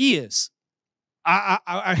have ears.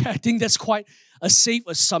 I think that's quite a safe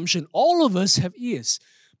assumption. All of us have ears.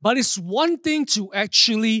 But it's one thing to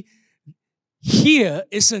actually hear,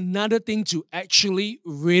 it's another thing to actually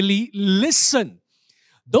really listen.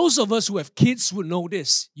 Those of us who have kids would know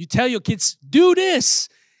this. You tell your kids, do this.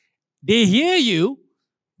 They hear you,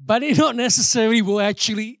 but they not necessarily will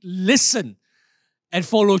actually listen and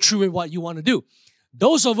follow through with what you want to do.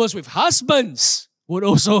 Those of us with husbands would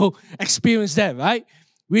also experience that, right?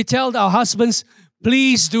 We tell our husbands,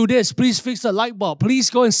 please do this, please fix the light bulb, please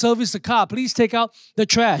go and service the car, please take out the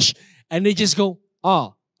trash. And they just go,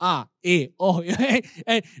 oh. And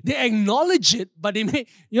they acknowledge it, but they may,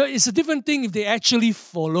 it's a different thing if they actually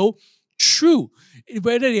follow through,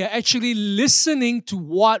 whether they are actually listening to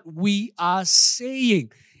what we are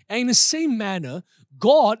saying. And in the same manner,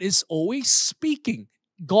 God is always speaking.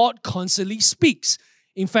 God constantly speaks.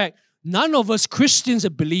 In fact, none of us Christians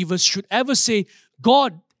and believers should ever say,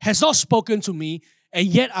 God has not spoken to me, and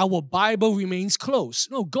yet our Bible remains closed.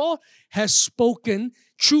 No, God has spoken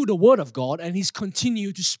through the Word of God, and He's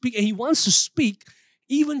continued to speak, and He wants to speak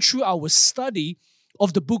even through our study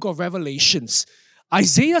of the book of Revelations.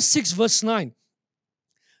 Isaiah 6 verse 9,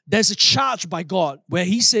 there's a charge by God where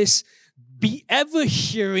He says, be ever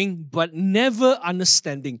hearing but never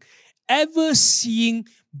understanding, ever seeing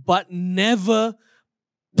but never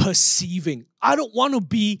perceiving. I don't want to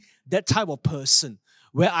be that type of person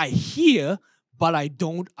where I hear but I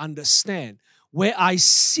don't understand, where I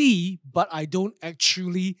see but I don't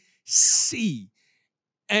actually see.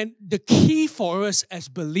 And the key for us as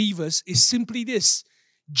believers is simply this.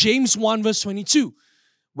 James 1 verse 22,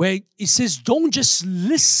 where it says, don't just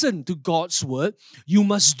listen to God's word, you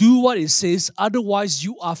must do what it says, otherwise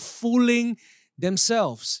you are fooling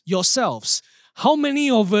yourselves. How many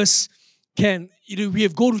of us can, we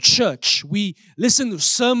have go to church, we listen to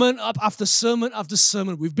sermon after sermon after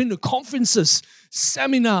sermon. We've been to conferences,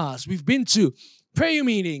 seminars, we've been to prayer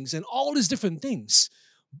meetings and all these different things.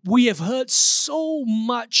 We have heard so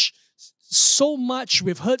much,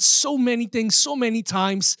 we've heard so many things, so many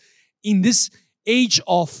times in this age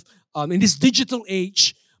of, in this digital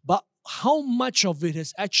age, but how much of it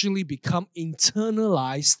has actually become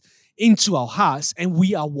internalized into our hearts and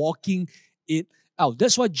we are walking it out.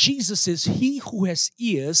 That's why Jesus says, he who has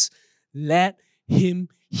ears, let him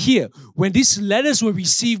hear. When these letters were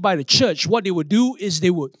received by the church, what they would do is they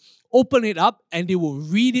would open it up and they will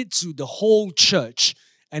read it to the whole church.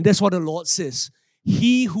 And that's what the Lord says.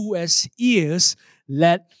 He who has ears,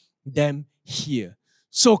 let them hear.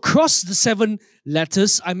 So across the 7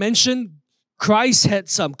 letters, I mentioned Christ had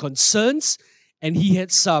some concerns and he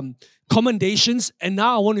had some commendations. And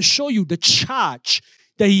now I want to show you the charge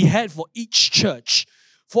that he had for each church.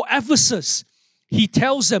 For Ephesus, he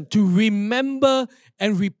tells them to remember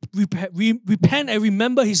and repent and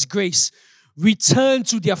remember his grace. Return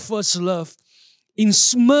to their first love. In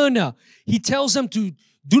Smyrna, he tells them to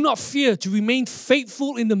do not fear, to remain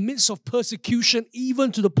faithful in the midst of persecution,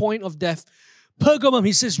 even to the point of death. Pergamum,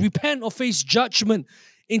 he says, repent or face judgment.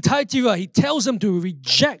 In Thyatira, he tells them to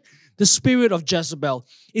reject the spirit of Jezebel.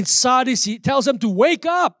 In Sardis, he tells them to wake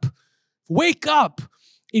up. Wake up.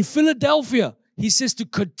 In Philadelphia, he says to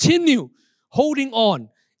continue holding on,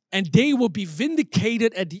 and they will be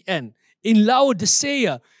vindicated at the end. In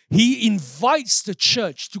Laodicea, he invites the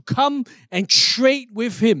church to come and trade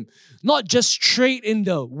with him. Not just trade in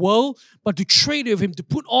the world, but to trade with him, to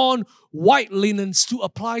put on white linens, to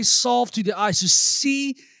apply salve to their eyes, to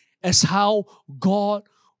see as how God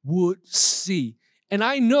would see. And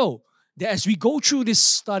I know that as we go through this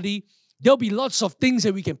study, there'll be lots of things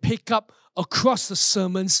that we can pick up across the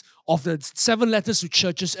sermons of the 7 letters to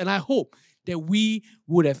churches, and I hope that we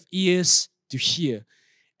would have ears to hear.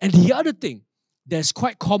 And the other thing that's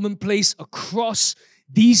quite commonplace across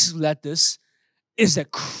these letters is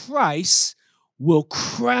that Christ will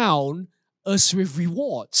crown us with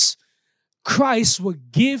rewards. Christ will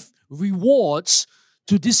give rewards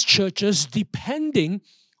to these churches depending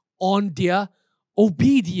on their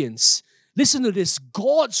obedience. Listen to this.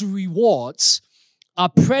 God's rewards are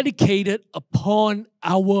predicated upon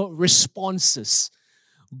our responses.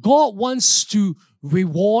 God wants to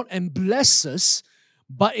reward and bless us,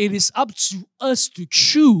 but it is up to us to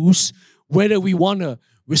choose whether we want to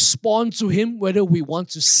respond to him, whether we want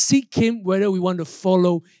to seek him, whether we want to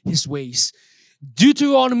follow his ways.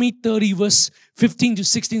 Deuteronomy 30 verse 15 to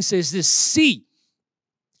 16 says this, see,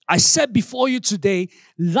 I set before you today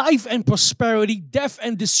life and prosperity, death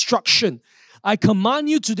and destruction. I command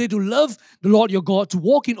you today to love the Lord your God, to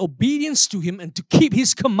walk in obedience to him and to keep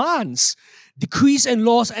his commands, decrees and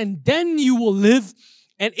laws, and then you will live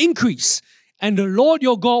and increase. And the Lord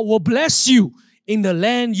your God will bless you in the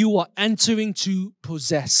land you are entering to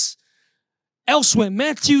possess. Elsewhere,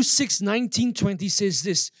 Matthew 6, 19, 20 says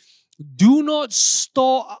this, do not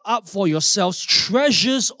store up for yourselves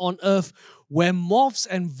treasures on earth where moths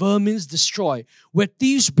and vermin destroy, where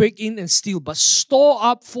thieves break in and steal, but store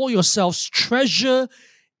up for yourselves treasure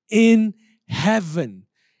in heaven.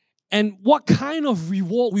 And what kind of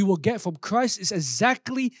reward we will get from Christ is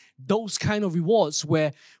exactly those kind of rewards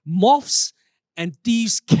where moths and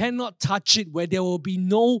thieves cannot touch it, where there will be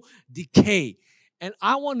no decay. And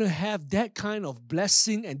I want to have that kind of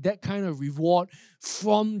blessing and that kind of reward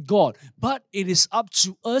from God. But it is up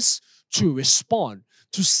to us to respond,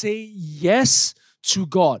 to say yes to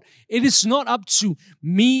God. It is not up to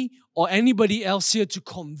me or anybody else here to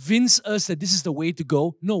convince us that this is the way to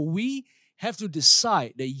go. No, we have to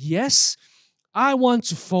decide that yes, I want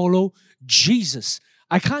to follow Jesus.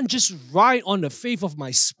 I can't just ride on the faith of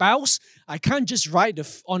my spouse. I can't just ride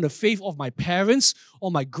on the faith of my parents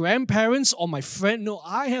or my grandparents or my friend. No,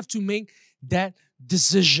 I have to make that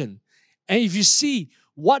decision. And if you see,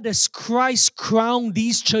 what does Christ crown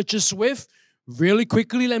these churches with? Really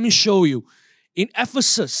quickly, let me show you. In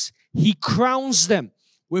Ephesus, he crowns them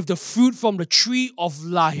with the fruit from the tree of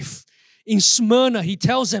life. In Smyrna, he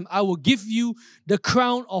tells them, I will give you the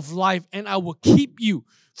crown of life and I will keep you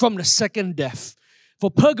from the second death. For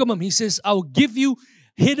Pergamum, he says, I will give you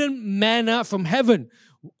hidden manna from heaven,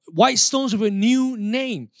 white stones with a new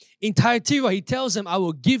name. In Thyatira, he tells them, I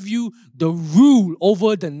will give you the rule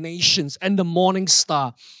over the nations and the morning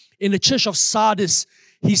star. In the church of Sardis,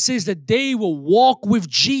 he says that they will walk with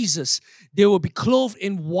Jesus. They will be clothed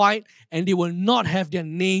in white and they will not have their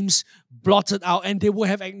names blotted out and they will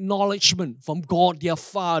have acknowledgement from God, their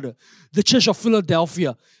Father. The church of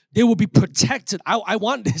Philadelphia, They will be protected. I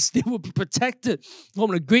want this. They will be protected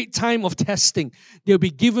from the great time of testing. They'll be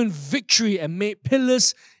given victory and made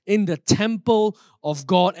pillars in the temple of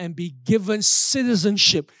God and be given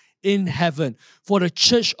citizenship in heaven. For the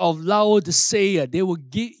church of Laodicea,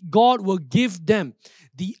 God will give them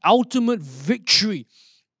the ultimate victory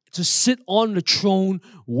to sit on the throne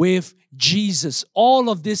with Jesus. All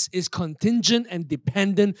of this is contingent and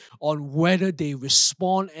dependent on whether they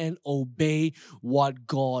respond and obey what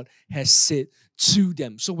God has said to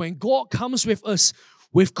them. So when God comes with us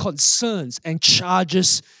with concerns and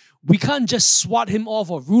charges, we can't just swat him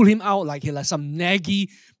off or rule him out like he's like some naggy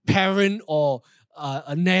parent or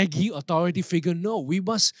a naggy authority figure. No, we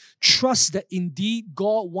must trust that indeed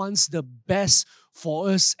God wants the best for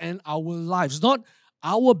us and our lives. Not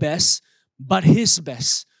our best, but his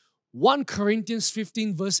best. 1 Corinthians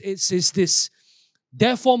 15 verse 8 says this,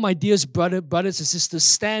 therefore, my dearest brothers and sisters,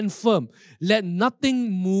 stand firm. Let nothing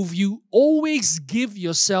move you. Always give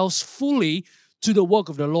yourselves fully to the work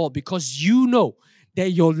of the Lord, because you know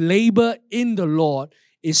that your labor in the Lord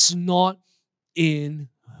is not in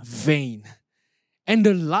vain. And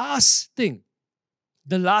the last thing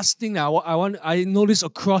I notice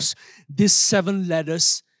across these 7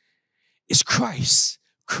 letters is Christ.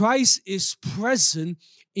 Christ is present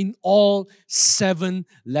in all 7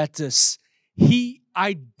 letters. He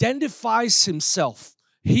identifies himself.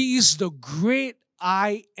 He is the great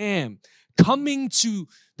I am, coming to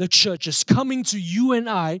the churches, coming to you and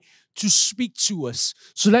I to speak to us.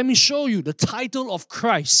 So let me show you the title of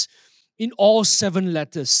Christ in all 7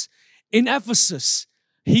 letters. In Ephesus,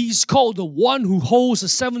 he's called the one who holds the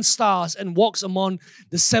 7 stars and walks among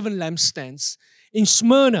the 7 lampstands. In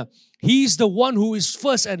Smyrna, he's the one who is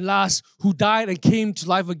first and last, who died and came to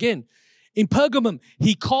life again. In Pergamum,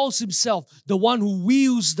 he calls himself the one who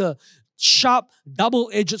wields the sharp,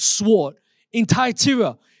 double-edged sword. In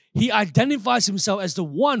Thyatira, he identifies himself as the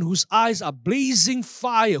one whose eyes are blazing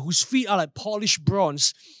fire, whose feet are like polished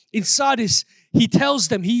bronze. In Sardis, he tells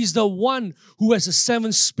them he is the one who has the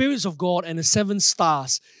 7 spirits of God and the 7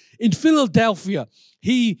 stars. In Philadelphia,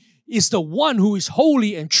 he is the one who is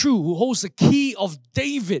holy and true, who holds the key of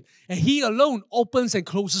David, and he alone opens and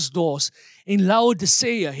closes doors. In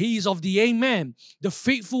Laodicea, he is of the Amen, the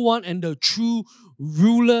faithful one and the true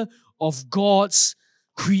ruler of God's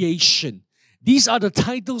creation. These are the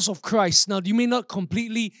titles of Christ. Now, you may not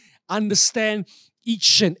completely understand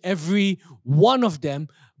each and every one of them,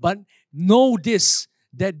 but know this,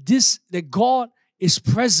 that God is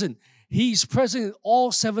present. He is present in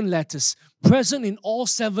all 7 letters, present in all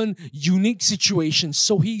 7 unique situations.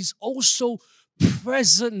 So he's also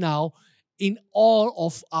present now in all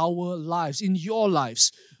of our lives, in your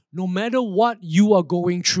lives. No matter what you are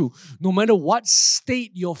going through, no matter what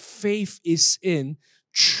state your faith is in,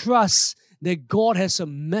 trust that God has a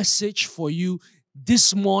message for you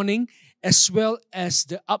this morning, as well as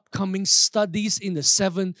the upcoming studies in the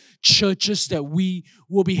 7 churches that we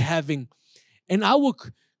will be having. And I will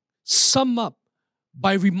sum up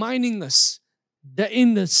by reminding us that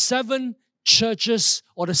in the 7 churches,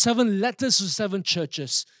 or the 7 letters to 7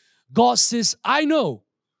 churches, God says, I know.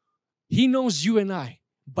 He knows you and I.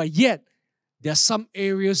 But yet, there are some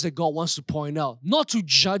areas that God wants to point out. Not to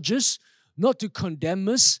judge us, not to condemn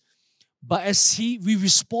us, but as we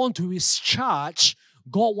respond to his charge,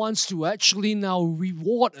 God wants to actually now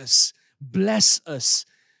reward us, bless us.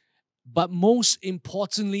 But most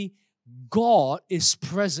importantly, God is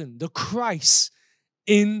present, the Christ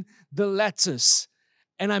in the letters.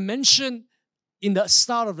 And I mentioned in the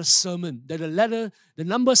start of the sermon that the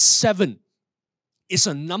number 7 is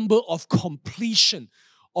a number of completion,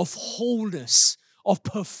 of wholeness, of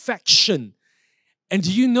perfection. And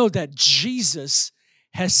do you know that Jesus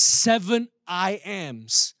has 7 I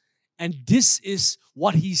ams? And this is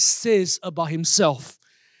what he says about himself.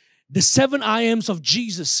 The 7 I ams of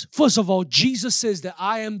Jesus. First of all, Jesus says that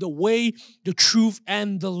I am the way, the truth,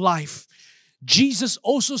 and the life. Jesus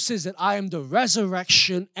also says that I am the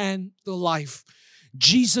resurrection and the life.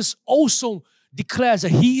 Jesus also declares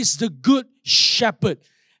that he is the good shepherd.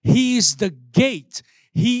 He is the gate.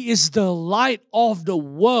 He is the light of the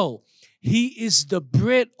world. He is the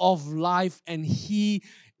bread of life, and he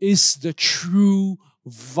is the true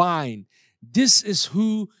vine. This is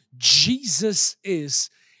who Jesus is,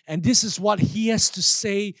 and this is what he has to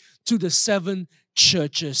say to the 7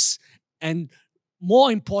 churches. And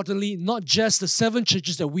more importantly, not just the 7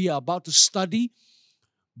 churches that we are about to study,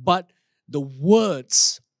 but the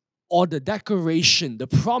words or the declaration, the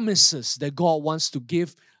promises that God wants to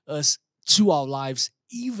give us to our lives,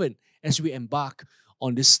 even as we embark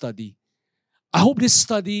on this study. I hope this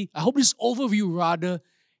overview rather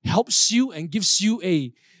helps you and gives you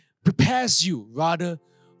a prepares you rather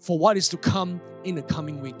for what is to come in the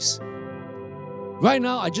coming weeks. Right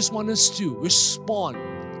now, I just want us to respond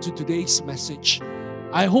to today's message.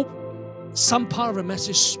 I hope some part of the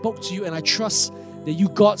message spoke to you, and I trust that you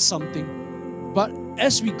got something. But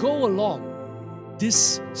as we go along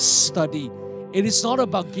this study, it is not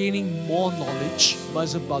about gaining more knowledge, but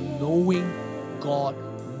it's about knowing God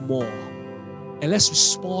more. And let's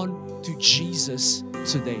respond to Jesus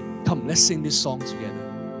today. Come, let's sing this song together.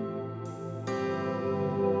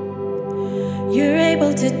 You're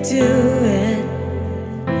able to do it.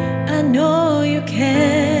 I know you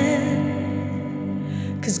can.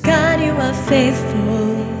 'Cause God, you are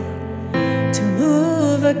faithful to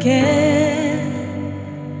move again.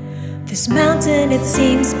 This mountain, it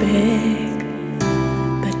seems big,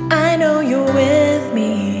 but I know you're with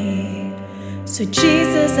me. So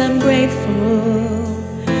Jesus, I'm grateful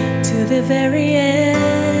to the very end.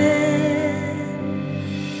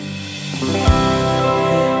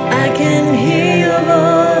 I can hear your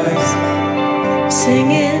voice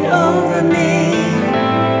singing over me.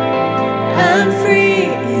 I'm free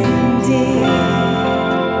indeed.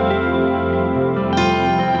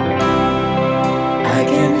 I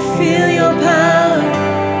can feel your power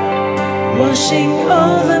washing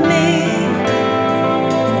over me.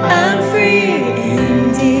 I'm free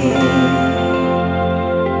indeed.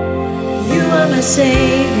 You are my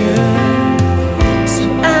Savior, so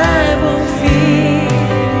I won't fear.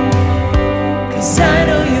 'Cause I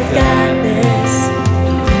know you've got this.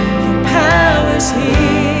 Your power's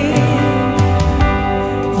here.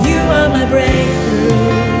 You are my breakthrough.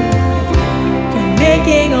 You're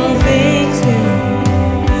making all things new.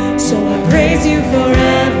 So I praise you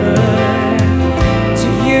forever. To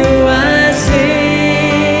you I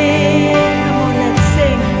sing. Come on, let's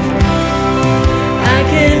sing. I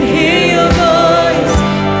can hear your voice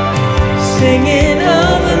singing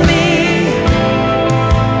over me.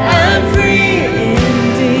 I'm free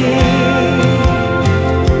indeed.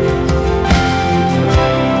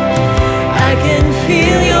 I can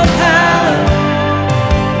feel your power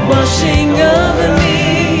washing over me.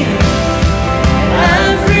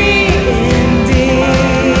 I'm free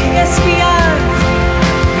indeed. Yes, we are.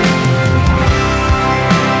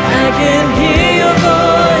 I can hear your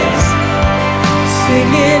voice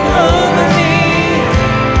singing over me.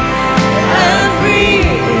 I'm free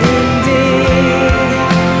indeed.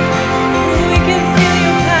 We can feel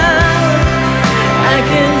your power. I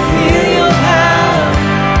can feel your power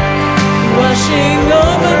washing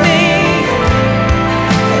over me.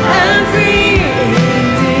 I'm free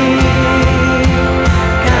indeed.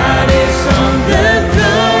 God is on the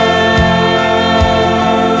throne.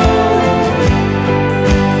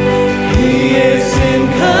 He is in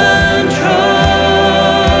control,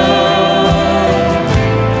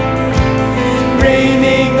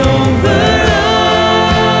 reigning over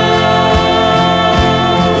all.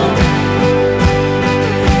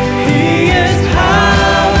 He is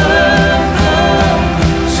powerful,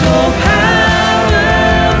 so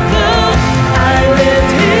powerful. I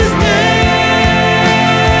lift his name.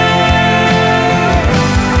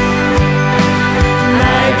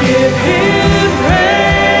 I give him praise.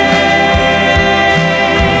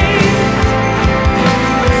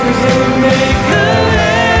 So make a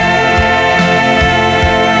way.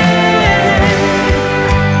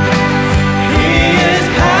 He is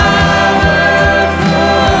powerful,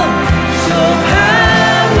 so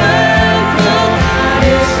powerful. God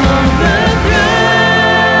is on the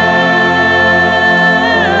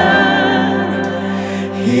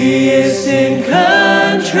throne. He is in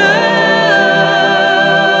control,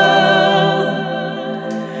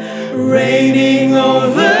 reigning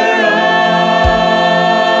over all.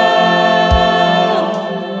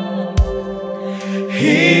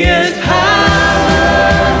 He is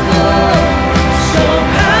powerful, so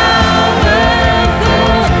powerful.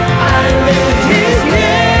 I lift his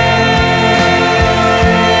name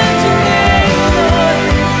today, Lord,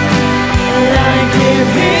 and I give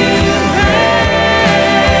him praise.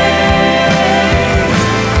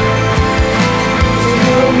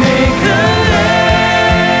 So make a way.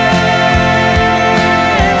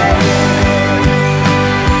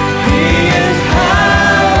 He is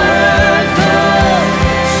powerful,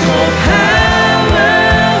 so powerful.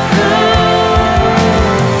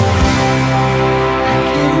 I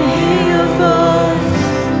can hear your voice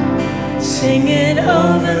singing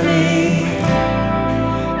over me.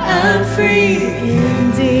 I'm free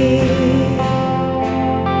indeed.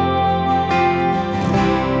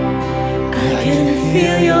 I can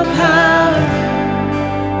feel your power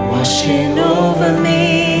washing over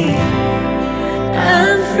me.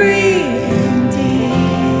 I'm free indeed.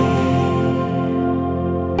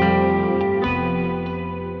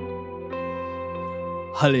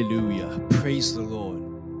 Hallelujah. Praise the Lord.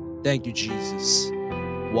 Thank you, Jesus.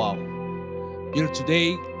 Wow. You know,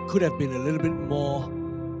 today could have been a little bit more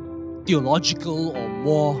theological or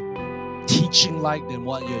more teaching-like than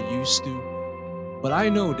what you're used to. But I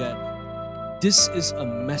know that this is a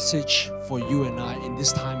message for you and I in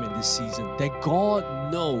this time and this season, that God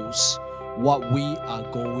knows what we are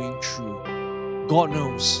going through. God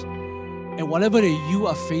knows. And whatever that you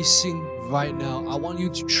are facing right now, I want you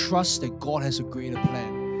to trust that God has a greater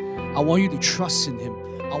plan. I want you to trust in Him.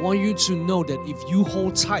 I want you to know that if you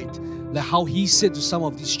hold tight, like how He said to some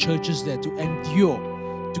of these churches there, to endure,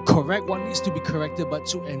 to correct what needs to be corrected, but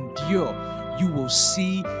to endure, you will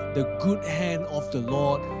see the good hand of the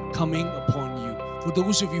Lord coming upon you. For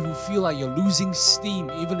those of you who feel like you're losing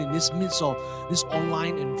steam, even in this midst of this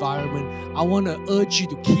online environment, I want to urge you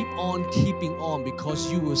to keep on keeping on,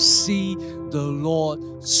 because you will see the Lord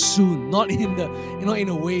soon. Not in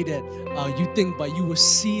a way that you think, but you will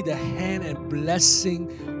see the hand and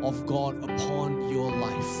blessing of God upon your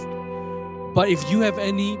life. But if you have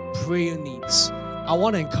any prayer needs, I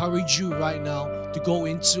want to encourage you right now to go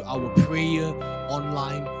into our prayer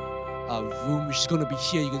online room, which is going to be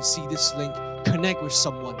here. You can see this link. Connect with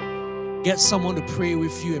someone. Get someone to pray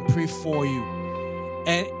with you and pray for you.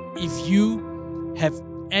 And if you have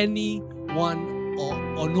anyone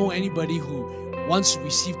or know anybody who wants to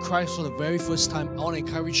receive Christ for the very first time, I want to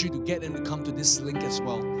encourage you to get them to come to this link as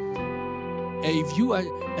well. And if you are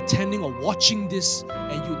attending or watching this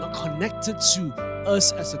and you're not connected to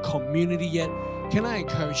us as a community yet, can I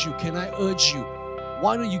encourage you? Can I urge you?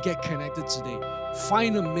 Why don't you get connected today?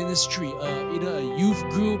 Find a ministry, either a youth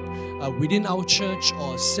group within our church,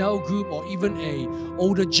 or a cell group, or even a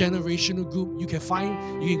older generational group. You can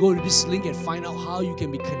go to this link and find out how you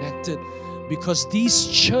can be connected. Because these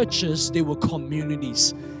churches, they were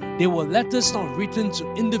communities. They were letters not written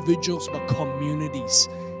to individuals, but communities.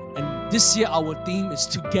 And this year our theme is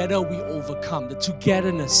Together We Overcome, the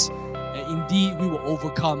togetherness. And indeed we will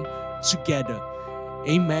overcome together.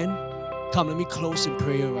 Amen. Come, let me close in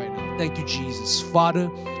prayer right now. Thank you, Jesus. Father,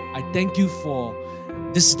 I thank you for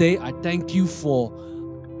this day. I thank you for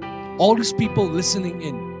all these people listening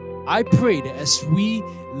in. I pray that as we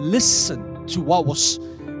listen to what was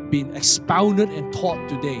being expounded and taught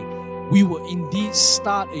today, we will indeed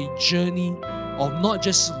start a journey of not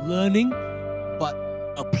just learning, but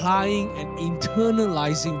applying and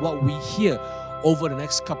internalizing what we hear over the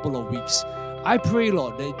next couple of weeks. I pray,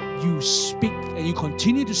 Lord, that you speak and you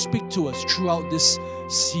continue to speak to us throughout this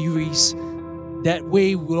series. That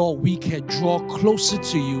way, Lord, we can draw closer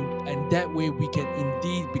to you, and that way we can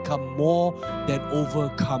indeed become more than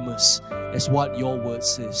overcomers, as what your word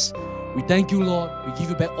says. We thank you, Lord. We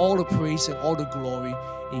give you back all the praise and all the glory.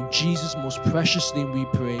 In Jesus' most precious name we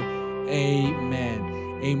pray.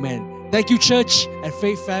 Amen. Amen. Thank you, church and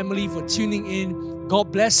faith family, for tuning in.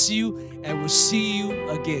 God bless you, and we'll see you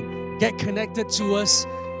again. Get connected to us.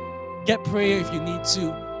 Get prayer if you need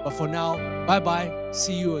to. But for now, bye-bye.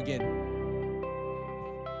 See you again.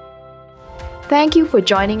 Thank you for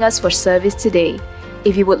joining us for service today.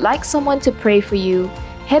 If you would like someone to pray for you,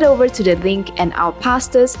 head over to the link, and our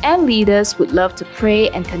pastors and leaders would love to pray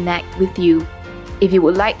and connect with you. If you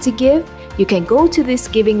would like to give, you can go to this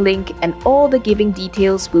giving link, and all the giving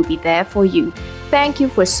details will be there for you. Thank you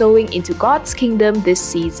for sowing into God's kingdom this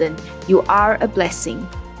season. You are a blessing.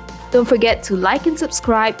 Don't forget to like and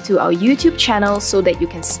subscribe to our YouTube channel so that you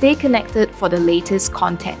can stay connected for the latest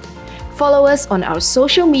content. Follow us on our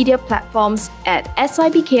social media platforms at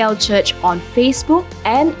SIBKL Church on Facebook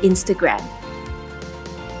and Instagram.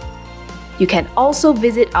 You can also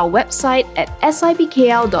visit our website at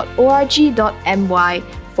sibkl.org.my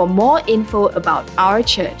for more info about our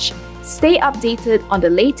church. Stay updated on the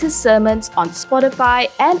latest sermons on Spotify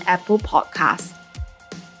and Apple Podcasts.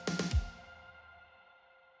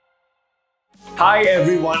 Hi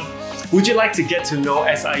everyone! Would you like to get to know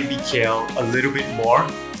SIBKL a little bit more?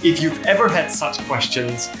 If you've ever had such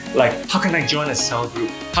questions like, how can I join a cell group?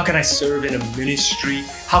 How can I serve in a ministry?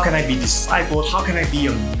 How can I be discipled? How can I be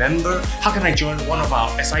a member? How can I join one of our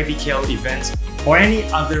SIBKL events? Or any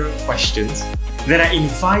other questions, then I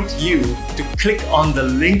invite you to click on the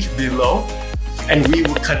link below, and we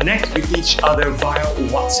will connect with each other via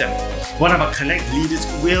WhatsApp. One of our Connect leaders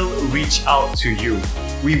will reach out to you.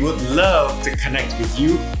 We would love to connect with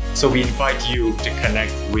you, so we invite you to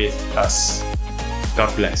connect with us.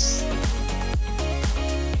 God bless.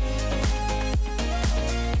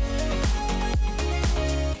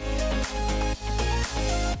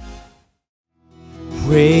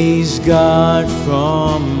 Praise God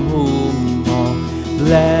from whom all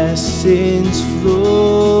blessings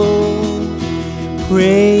flow.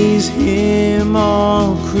 Praise Praise Him,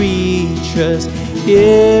 all creatures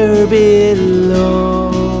here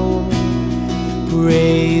below.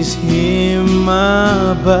 Praise Him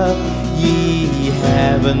above, ye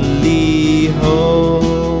heavenly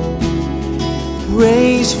hosts.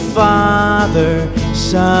 Praise Father,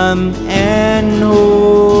 Son, and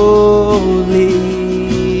Holy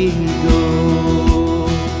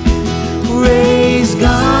Ghost. Praise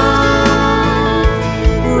God,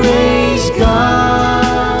 praise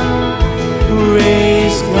God,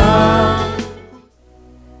 praise God.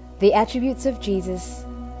 The attributes of Jesus,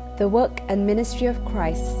 the work and ministry of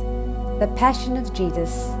Christ, the passion of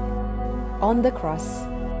Jesus on the cross.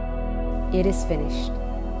 It is finished.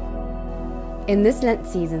 In this Lent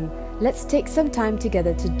season, let's take some time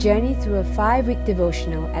together to journey through a 5-week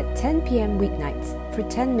devotional at 10 p.m. weeknights for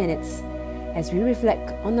 10 minutes as we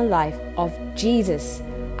reflect on the life of Jesus,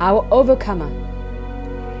 our overcomer.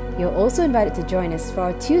 You're also invited to join us for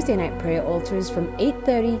our Tuesday night prayer altars from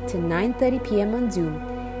 8:30 to 9:30 p.m. on Zoom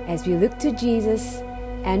as we look to Jesus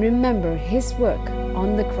and remember His work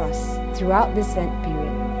on the cross throughout this Lent period.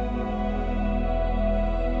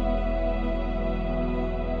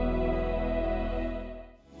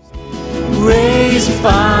 Praise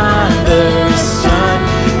Father, Son,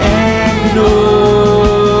 and Holy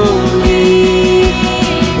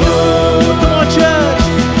Ghost. Come on, church.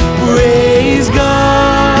 Praise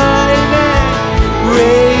God, amen.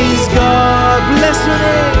 Praise God, bless your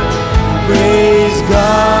name. Praise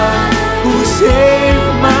God, who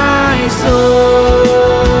saved my soul.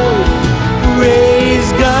 Praise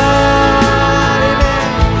God, amen.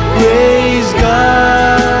 Praise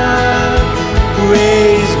God,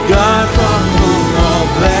 praise God from whom all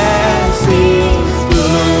blessings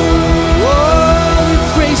flow. Oh, we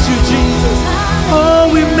praise you, Jesus. Oh,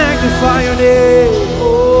 we magnify your name.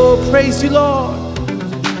 Oh, praise you, Lord.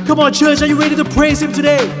 Come on, church, are you ready to praise Him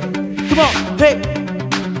today? Come on, hey.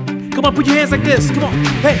 Come on, put your hands like this. Come on,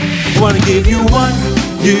 hey. I want to give you what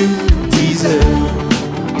you deserve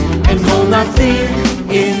and hold nothing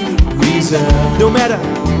in reserve. No matter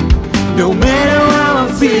how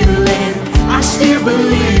I'm feeling, I still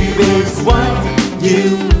believe it's what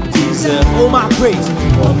you deserve. Oh, my praise,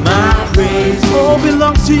 all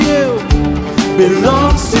belongs to you,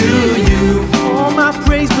 belongs to you. All my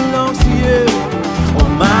praise belongs to you. All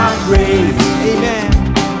my praise, amen,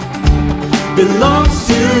 belongs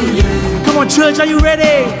to you. Come on, church, are you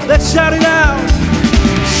ready? Let's shout it out.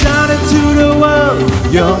 Shout it to the world,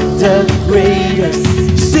 you're the greatest.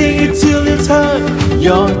 Sing it till it's heard,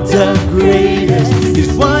 you're the greatest.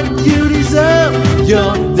 It's what you deserve,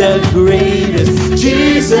 you're the greatest.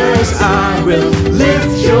 Jesus, I will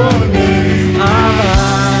lift your name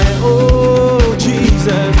high. Oh,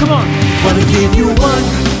 Jesus, come on. Wanna give you what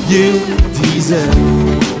you deserve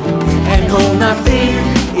and hold nothing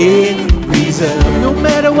in reserve. No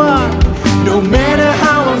matter what, no matter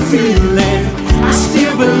how I'm feeling, I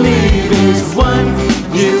still believe it's what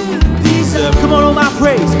you deserve. Come on, all my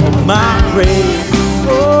praise,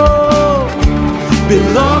 oh,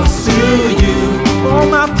 belongs to you. All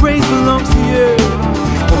my praise belongs to you.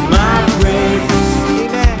 All my praise,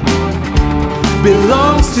 amen,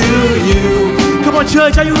 belongs to you. Come on,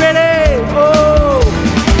 church, are you ready? Oh,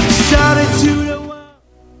 shout it to the world.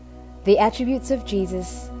 The attributes of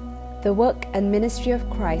Jesus, the work and ministry of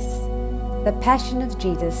Christ, the passion of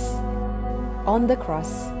Jesus on the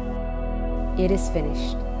cross. It is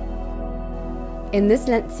finished. In this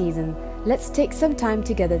Lent season, let's take some time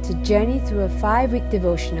together to journey through a 5-week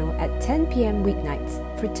devotional at 10 p.m. weeknights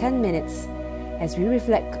for 10 minutes as we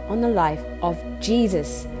reflect on the life of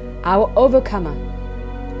Jesus, our overcomer.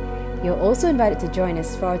 You're also invited to join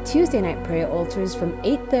us for our Tuesday night prayer altars from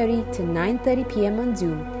 8:30 to 9:30 p.m. on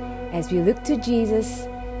Zoom as we look to Jesus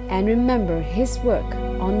and remember His work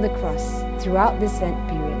on the cross throughout this Lent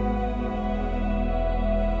period.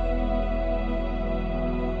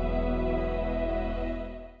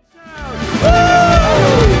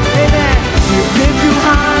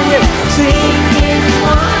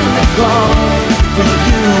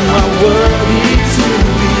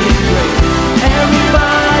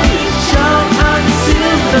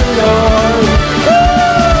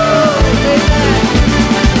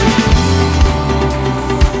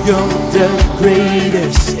 You're the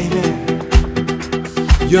greatest, amen.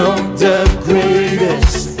 You're the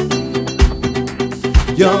greatest.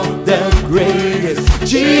 You're the greatest.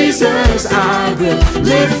 Jesus, I will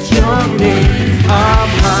lift your name up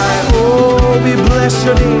high. Oh, we bless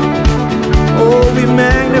your name. Oh, we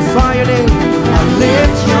magnify your name. I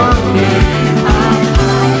lift your name up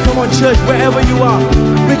high. Come on, church, wherever you are,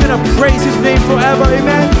 we're gonna praise His name forever,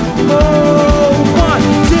 amen. Oh, 1,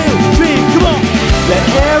 2, 3, come on. Let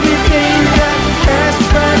everything that has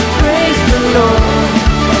breath praise the Lord.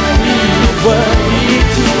 He is worthy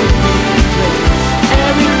to be praised.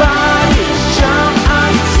 Everybody shout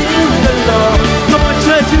unto the Lord. Come on,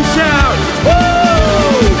 church, you shout.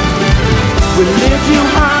 Woo! We lift you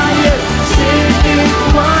higher, singing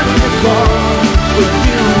wonderful. For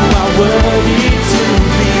you are worthy to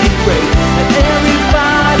be praised. And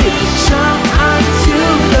everybody shout unto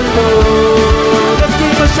the Lord. Let's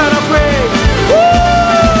give a shout of praise.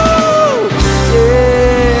 Woo!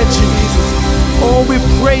 Yeah, Jesus. Oh, we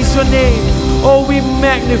praise your name. Oh, we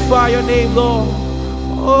magnify your name, Lord.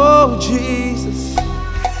 Oh, Jesus.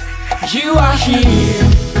 You are here.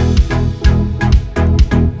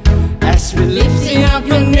 As we're lifting up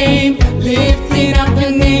your name,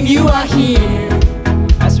 you are here.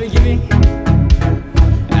 As we're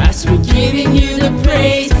giving you the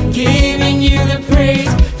praise,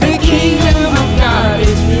 the kingdom of God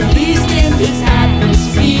is released in this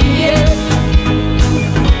atmosphere.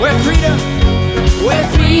 Where freedom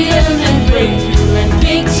and breakthrough and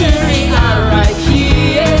victory are right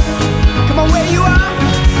here. Come on, where you are.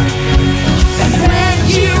 And where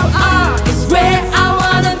you are is where I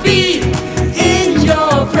wanna be, in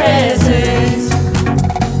your presence.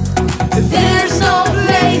 There's no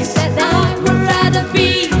place that I would rather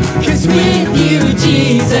be, 'cause with you,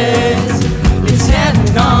 Jesus, it's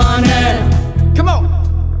heaven on earth. Come on.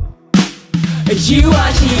 You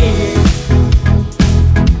are here.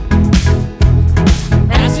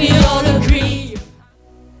 As we all agree.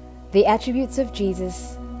 The attributes of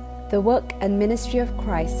Jesus, the work and ministry of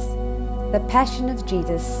Christ, the passion of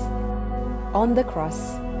Jesus on the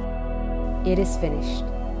cross. It is finished.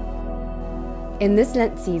 In this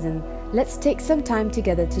Lent season, let's take some time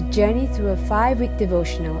together to journey through a 5-week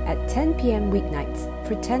devotional at 10 p.m. weeknights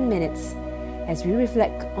for 10 minutes as we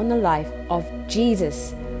reflect on the life of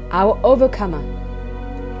Jesus, our overcomer.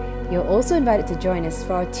 You're also invited to join us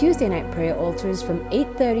for our Tuesday night prayer altars from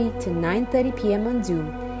 8:30 to 9:30 p.m. on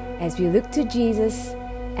Zoom as we look to Jesus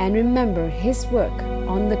and remember His work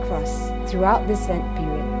on the cross throughout this Lent period.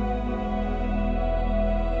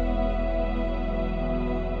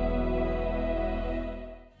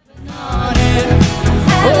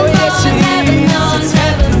 Oh yes, it's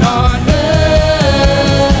heaven on earth.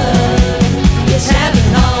 It's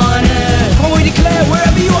heaven on earth. Come on, we declare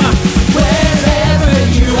wherever you are. Wherever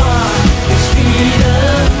you are, it's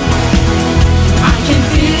freedom. I can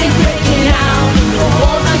feel it breaking out. The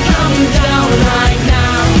walls are coming down right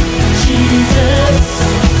now. Jesus,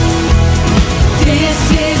 this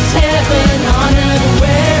is heaven on earth.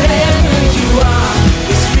 Wherever you are,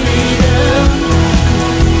 it's freedom.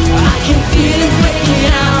 I can feel it breaking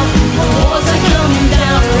out. The walls are coming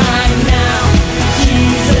down right now.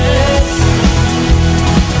 Jesus,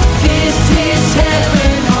 this is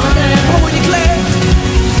heaven on earth. What we declare?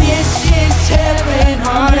 This is heaven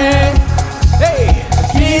on earth. Hey,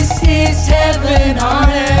 this is heaven on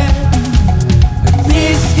earth.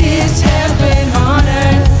 This is heaven on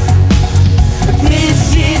earth. This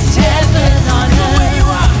is heaven on earth. Where you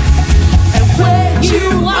are, and where you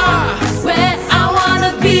are, where I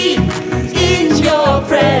wanna be, in your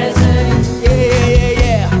presence.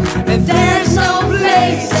 Yeah. And there's no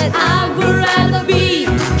place that I would rather be,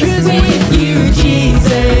 'cause with you,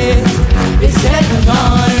 Jesus, it's heaven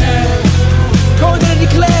on earth. Go on and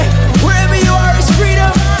declare, wherever you are is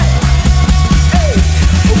freedom. Hey.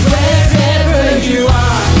 Wherever you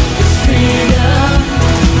are is freedom.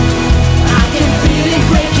 I can feel it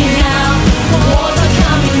breaking out. The walls are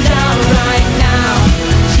coming down right now.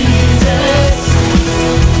 Jesus,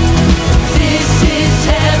 this is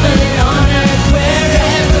heaven on earth.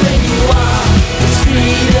 Wherever you are, it's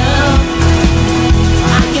freedom.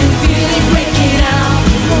 I can feel it breaking out.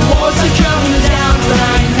 The walls are coming down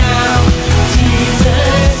right now.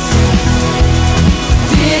 Jesus,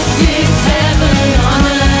 this is heaven on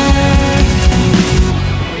earth.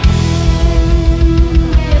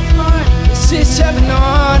 Yes, Lord, this is heaven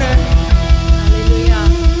on earth. Hallelujah.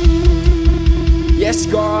 Yes,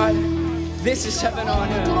 God, this is heaven on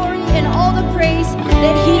earth. Glory and all the praise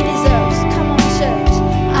that He deserves. Come on, church.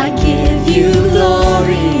 I give you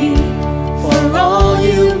glory for all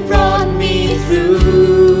you brought me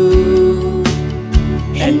through.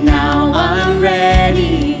 And now I'm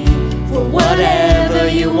ready for whatever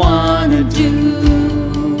you wanna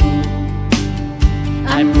do.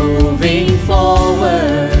 I'm moving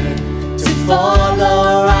forward to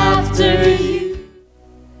follow after you.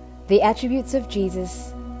 The attributes of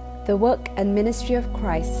Jesus, the work and ministry of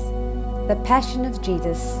Christ, the passion of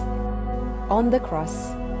Jesus on the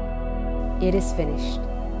cross. It is finished.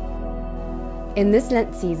 In this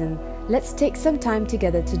Lent season, let's take some time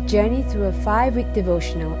together to journey through a 5-week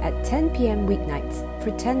devotional at 10 p.m. weeknights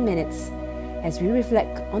for 10 minutes as we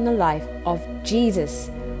reflect on the life of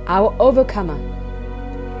Jesus, our overcomer.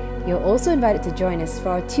 You're also invited to join us for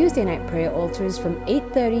our Tuesday night prayer altars from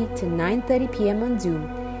 8:30 to 9:30 p.m. on Zoom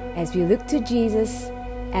as we look to Jesus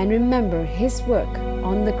and remember His work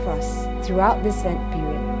on the cross throughout this Lent period.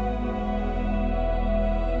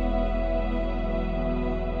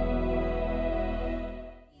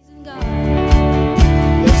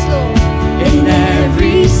 In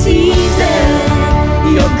every season,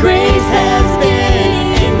 your grace has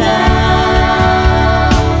been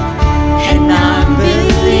enough, and I'm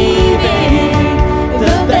believing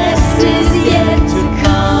the best is yet to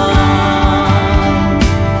come.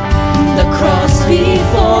 The cross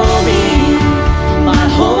before me, my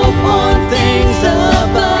hope on things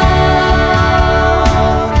above,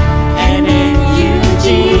 and in you,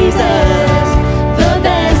 Jesus, the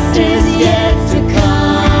best is yet to come.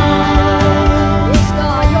 Yes,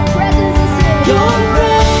 God, your presence is here. Your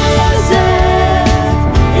presence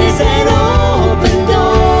is an open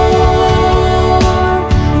door.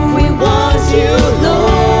 We want you,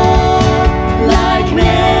 Lord, like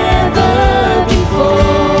never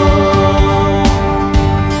before.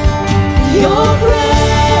 Your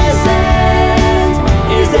presence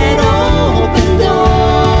is an open door.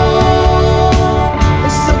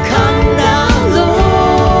 So come now,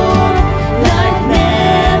 Lord, like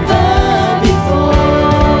never before.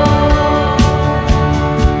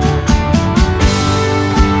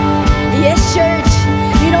 Yes, church.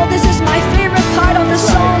 You know, this is my favorite part of the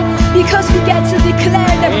song because we get to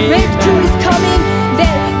declare that breakthrough is coming,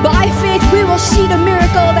 that by faith we will see the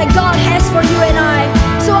miracle that God has for you and I.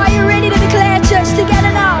 So are you ready to declare, church,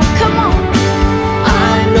 together now? Come on.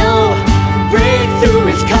 I know breakthrough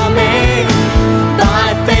is coming.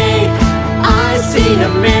 By faith, I see a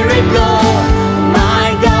miracle.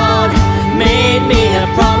 My God made me a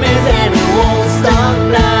promise and it won't stop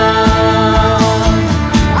now.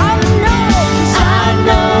 I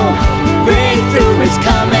know breakthrough is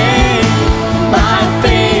coming. By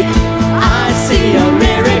faith, I see a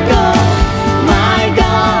miracle. My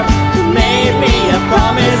God made me a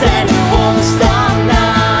promise and it won't stop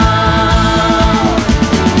now.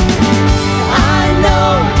 I know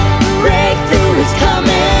breakthrough is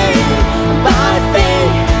coming. By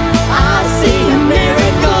faith, I see a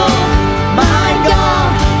miracle. My God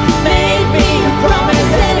made me a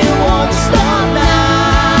promise and it won't stop now.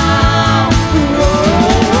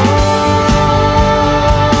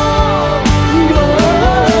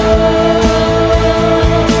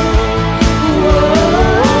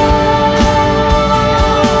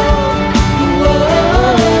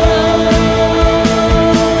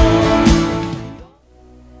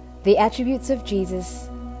 The attributes of Jesus,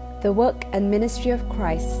 the work and ministry of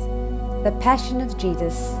Christ, the passion of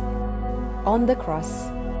Jesus on the cross.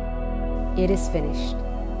 It is finished.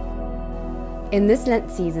 In this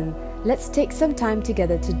Lent season, let's take some time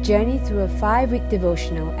together to journey through a 5-week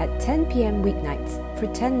devotional at 10 p.m. weeknights for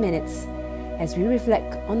 10 minutes as we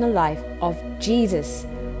reflect on the life of Jesus,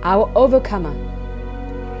 our overcomer.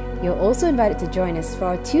 You're also invited to join us for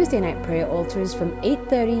our Tuesday night prayer altars from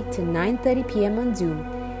 8:30 to 9:30 p.m. on Zoom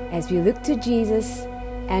as we look to Jesus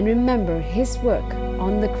and remember His work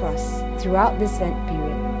on the cross throughout this Lent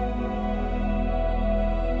period.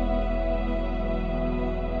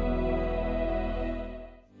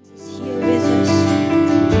 Here with us.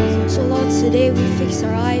 So Lord, today we fix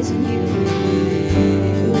our eyes on you.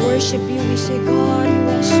 We worship you. We say, God, you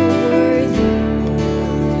are so worthy.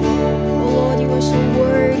 Oh Lord, you are so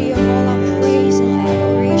worthy of all our praise and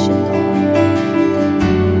adoration, God.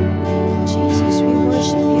 Jesus, we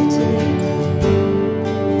worship you today.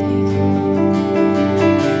 Thank you.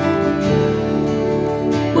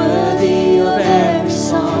 Worthy of every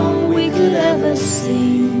song we could ever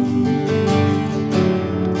sing.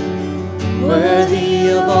 Worthy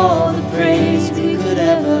of all the praise we could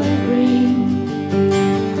ever bring.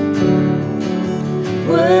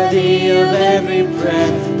 Worthy of every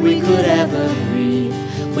breath we could ever breathe.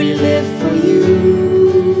 We live for you.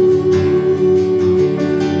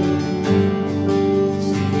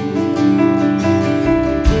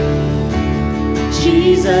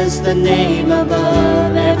 Jesus, the name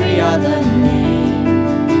above every other name.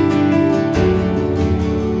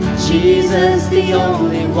 Jesus, the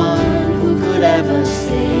only one who could ever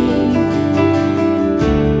save.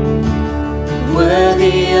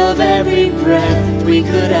 Worthy of every breath we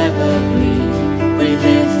could ever breathe. We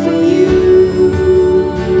live for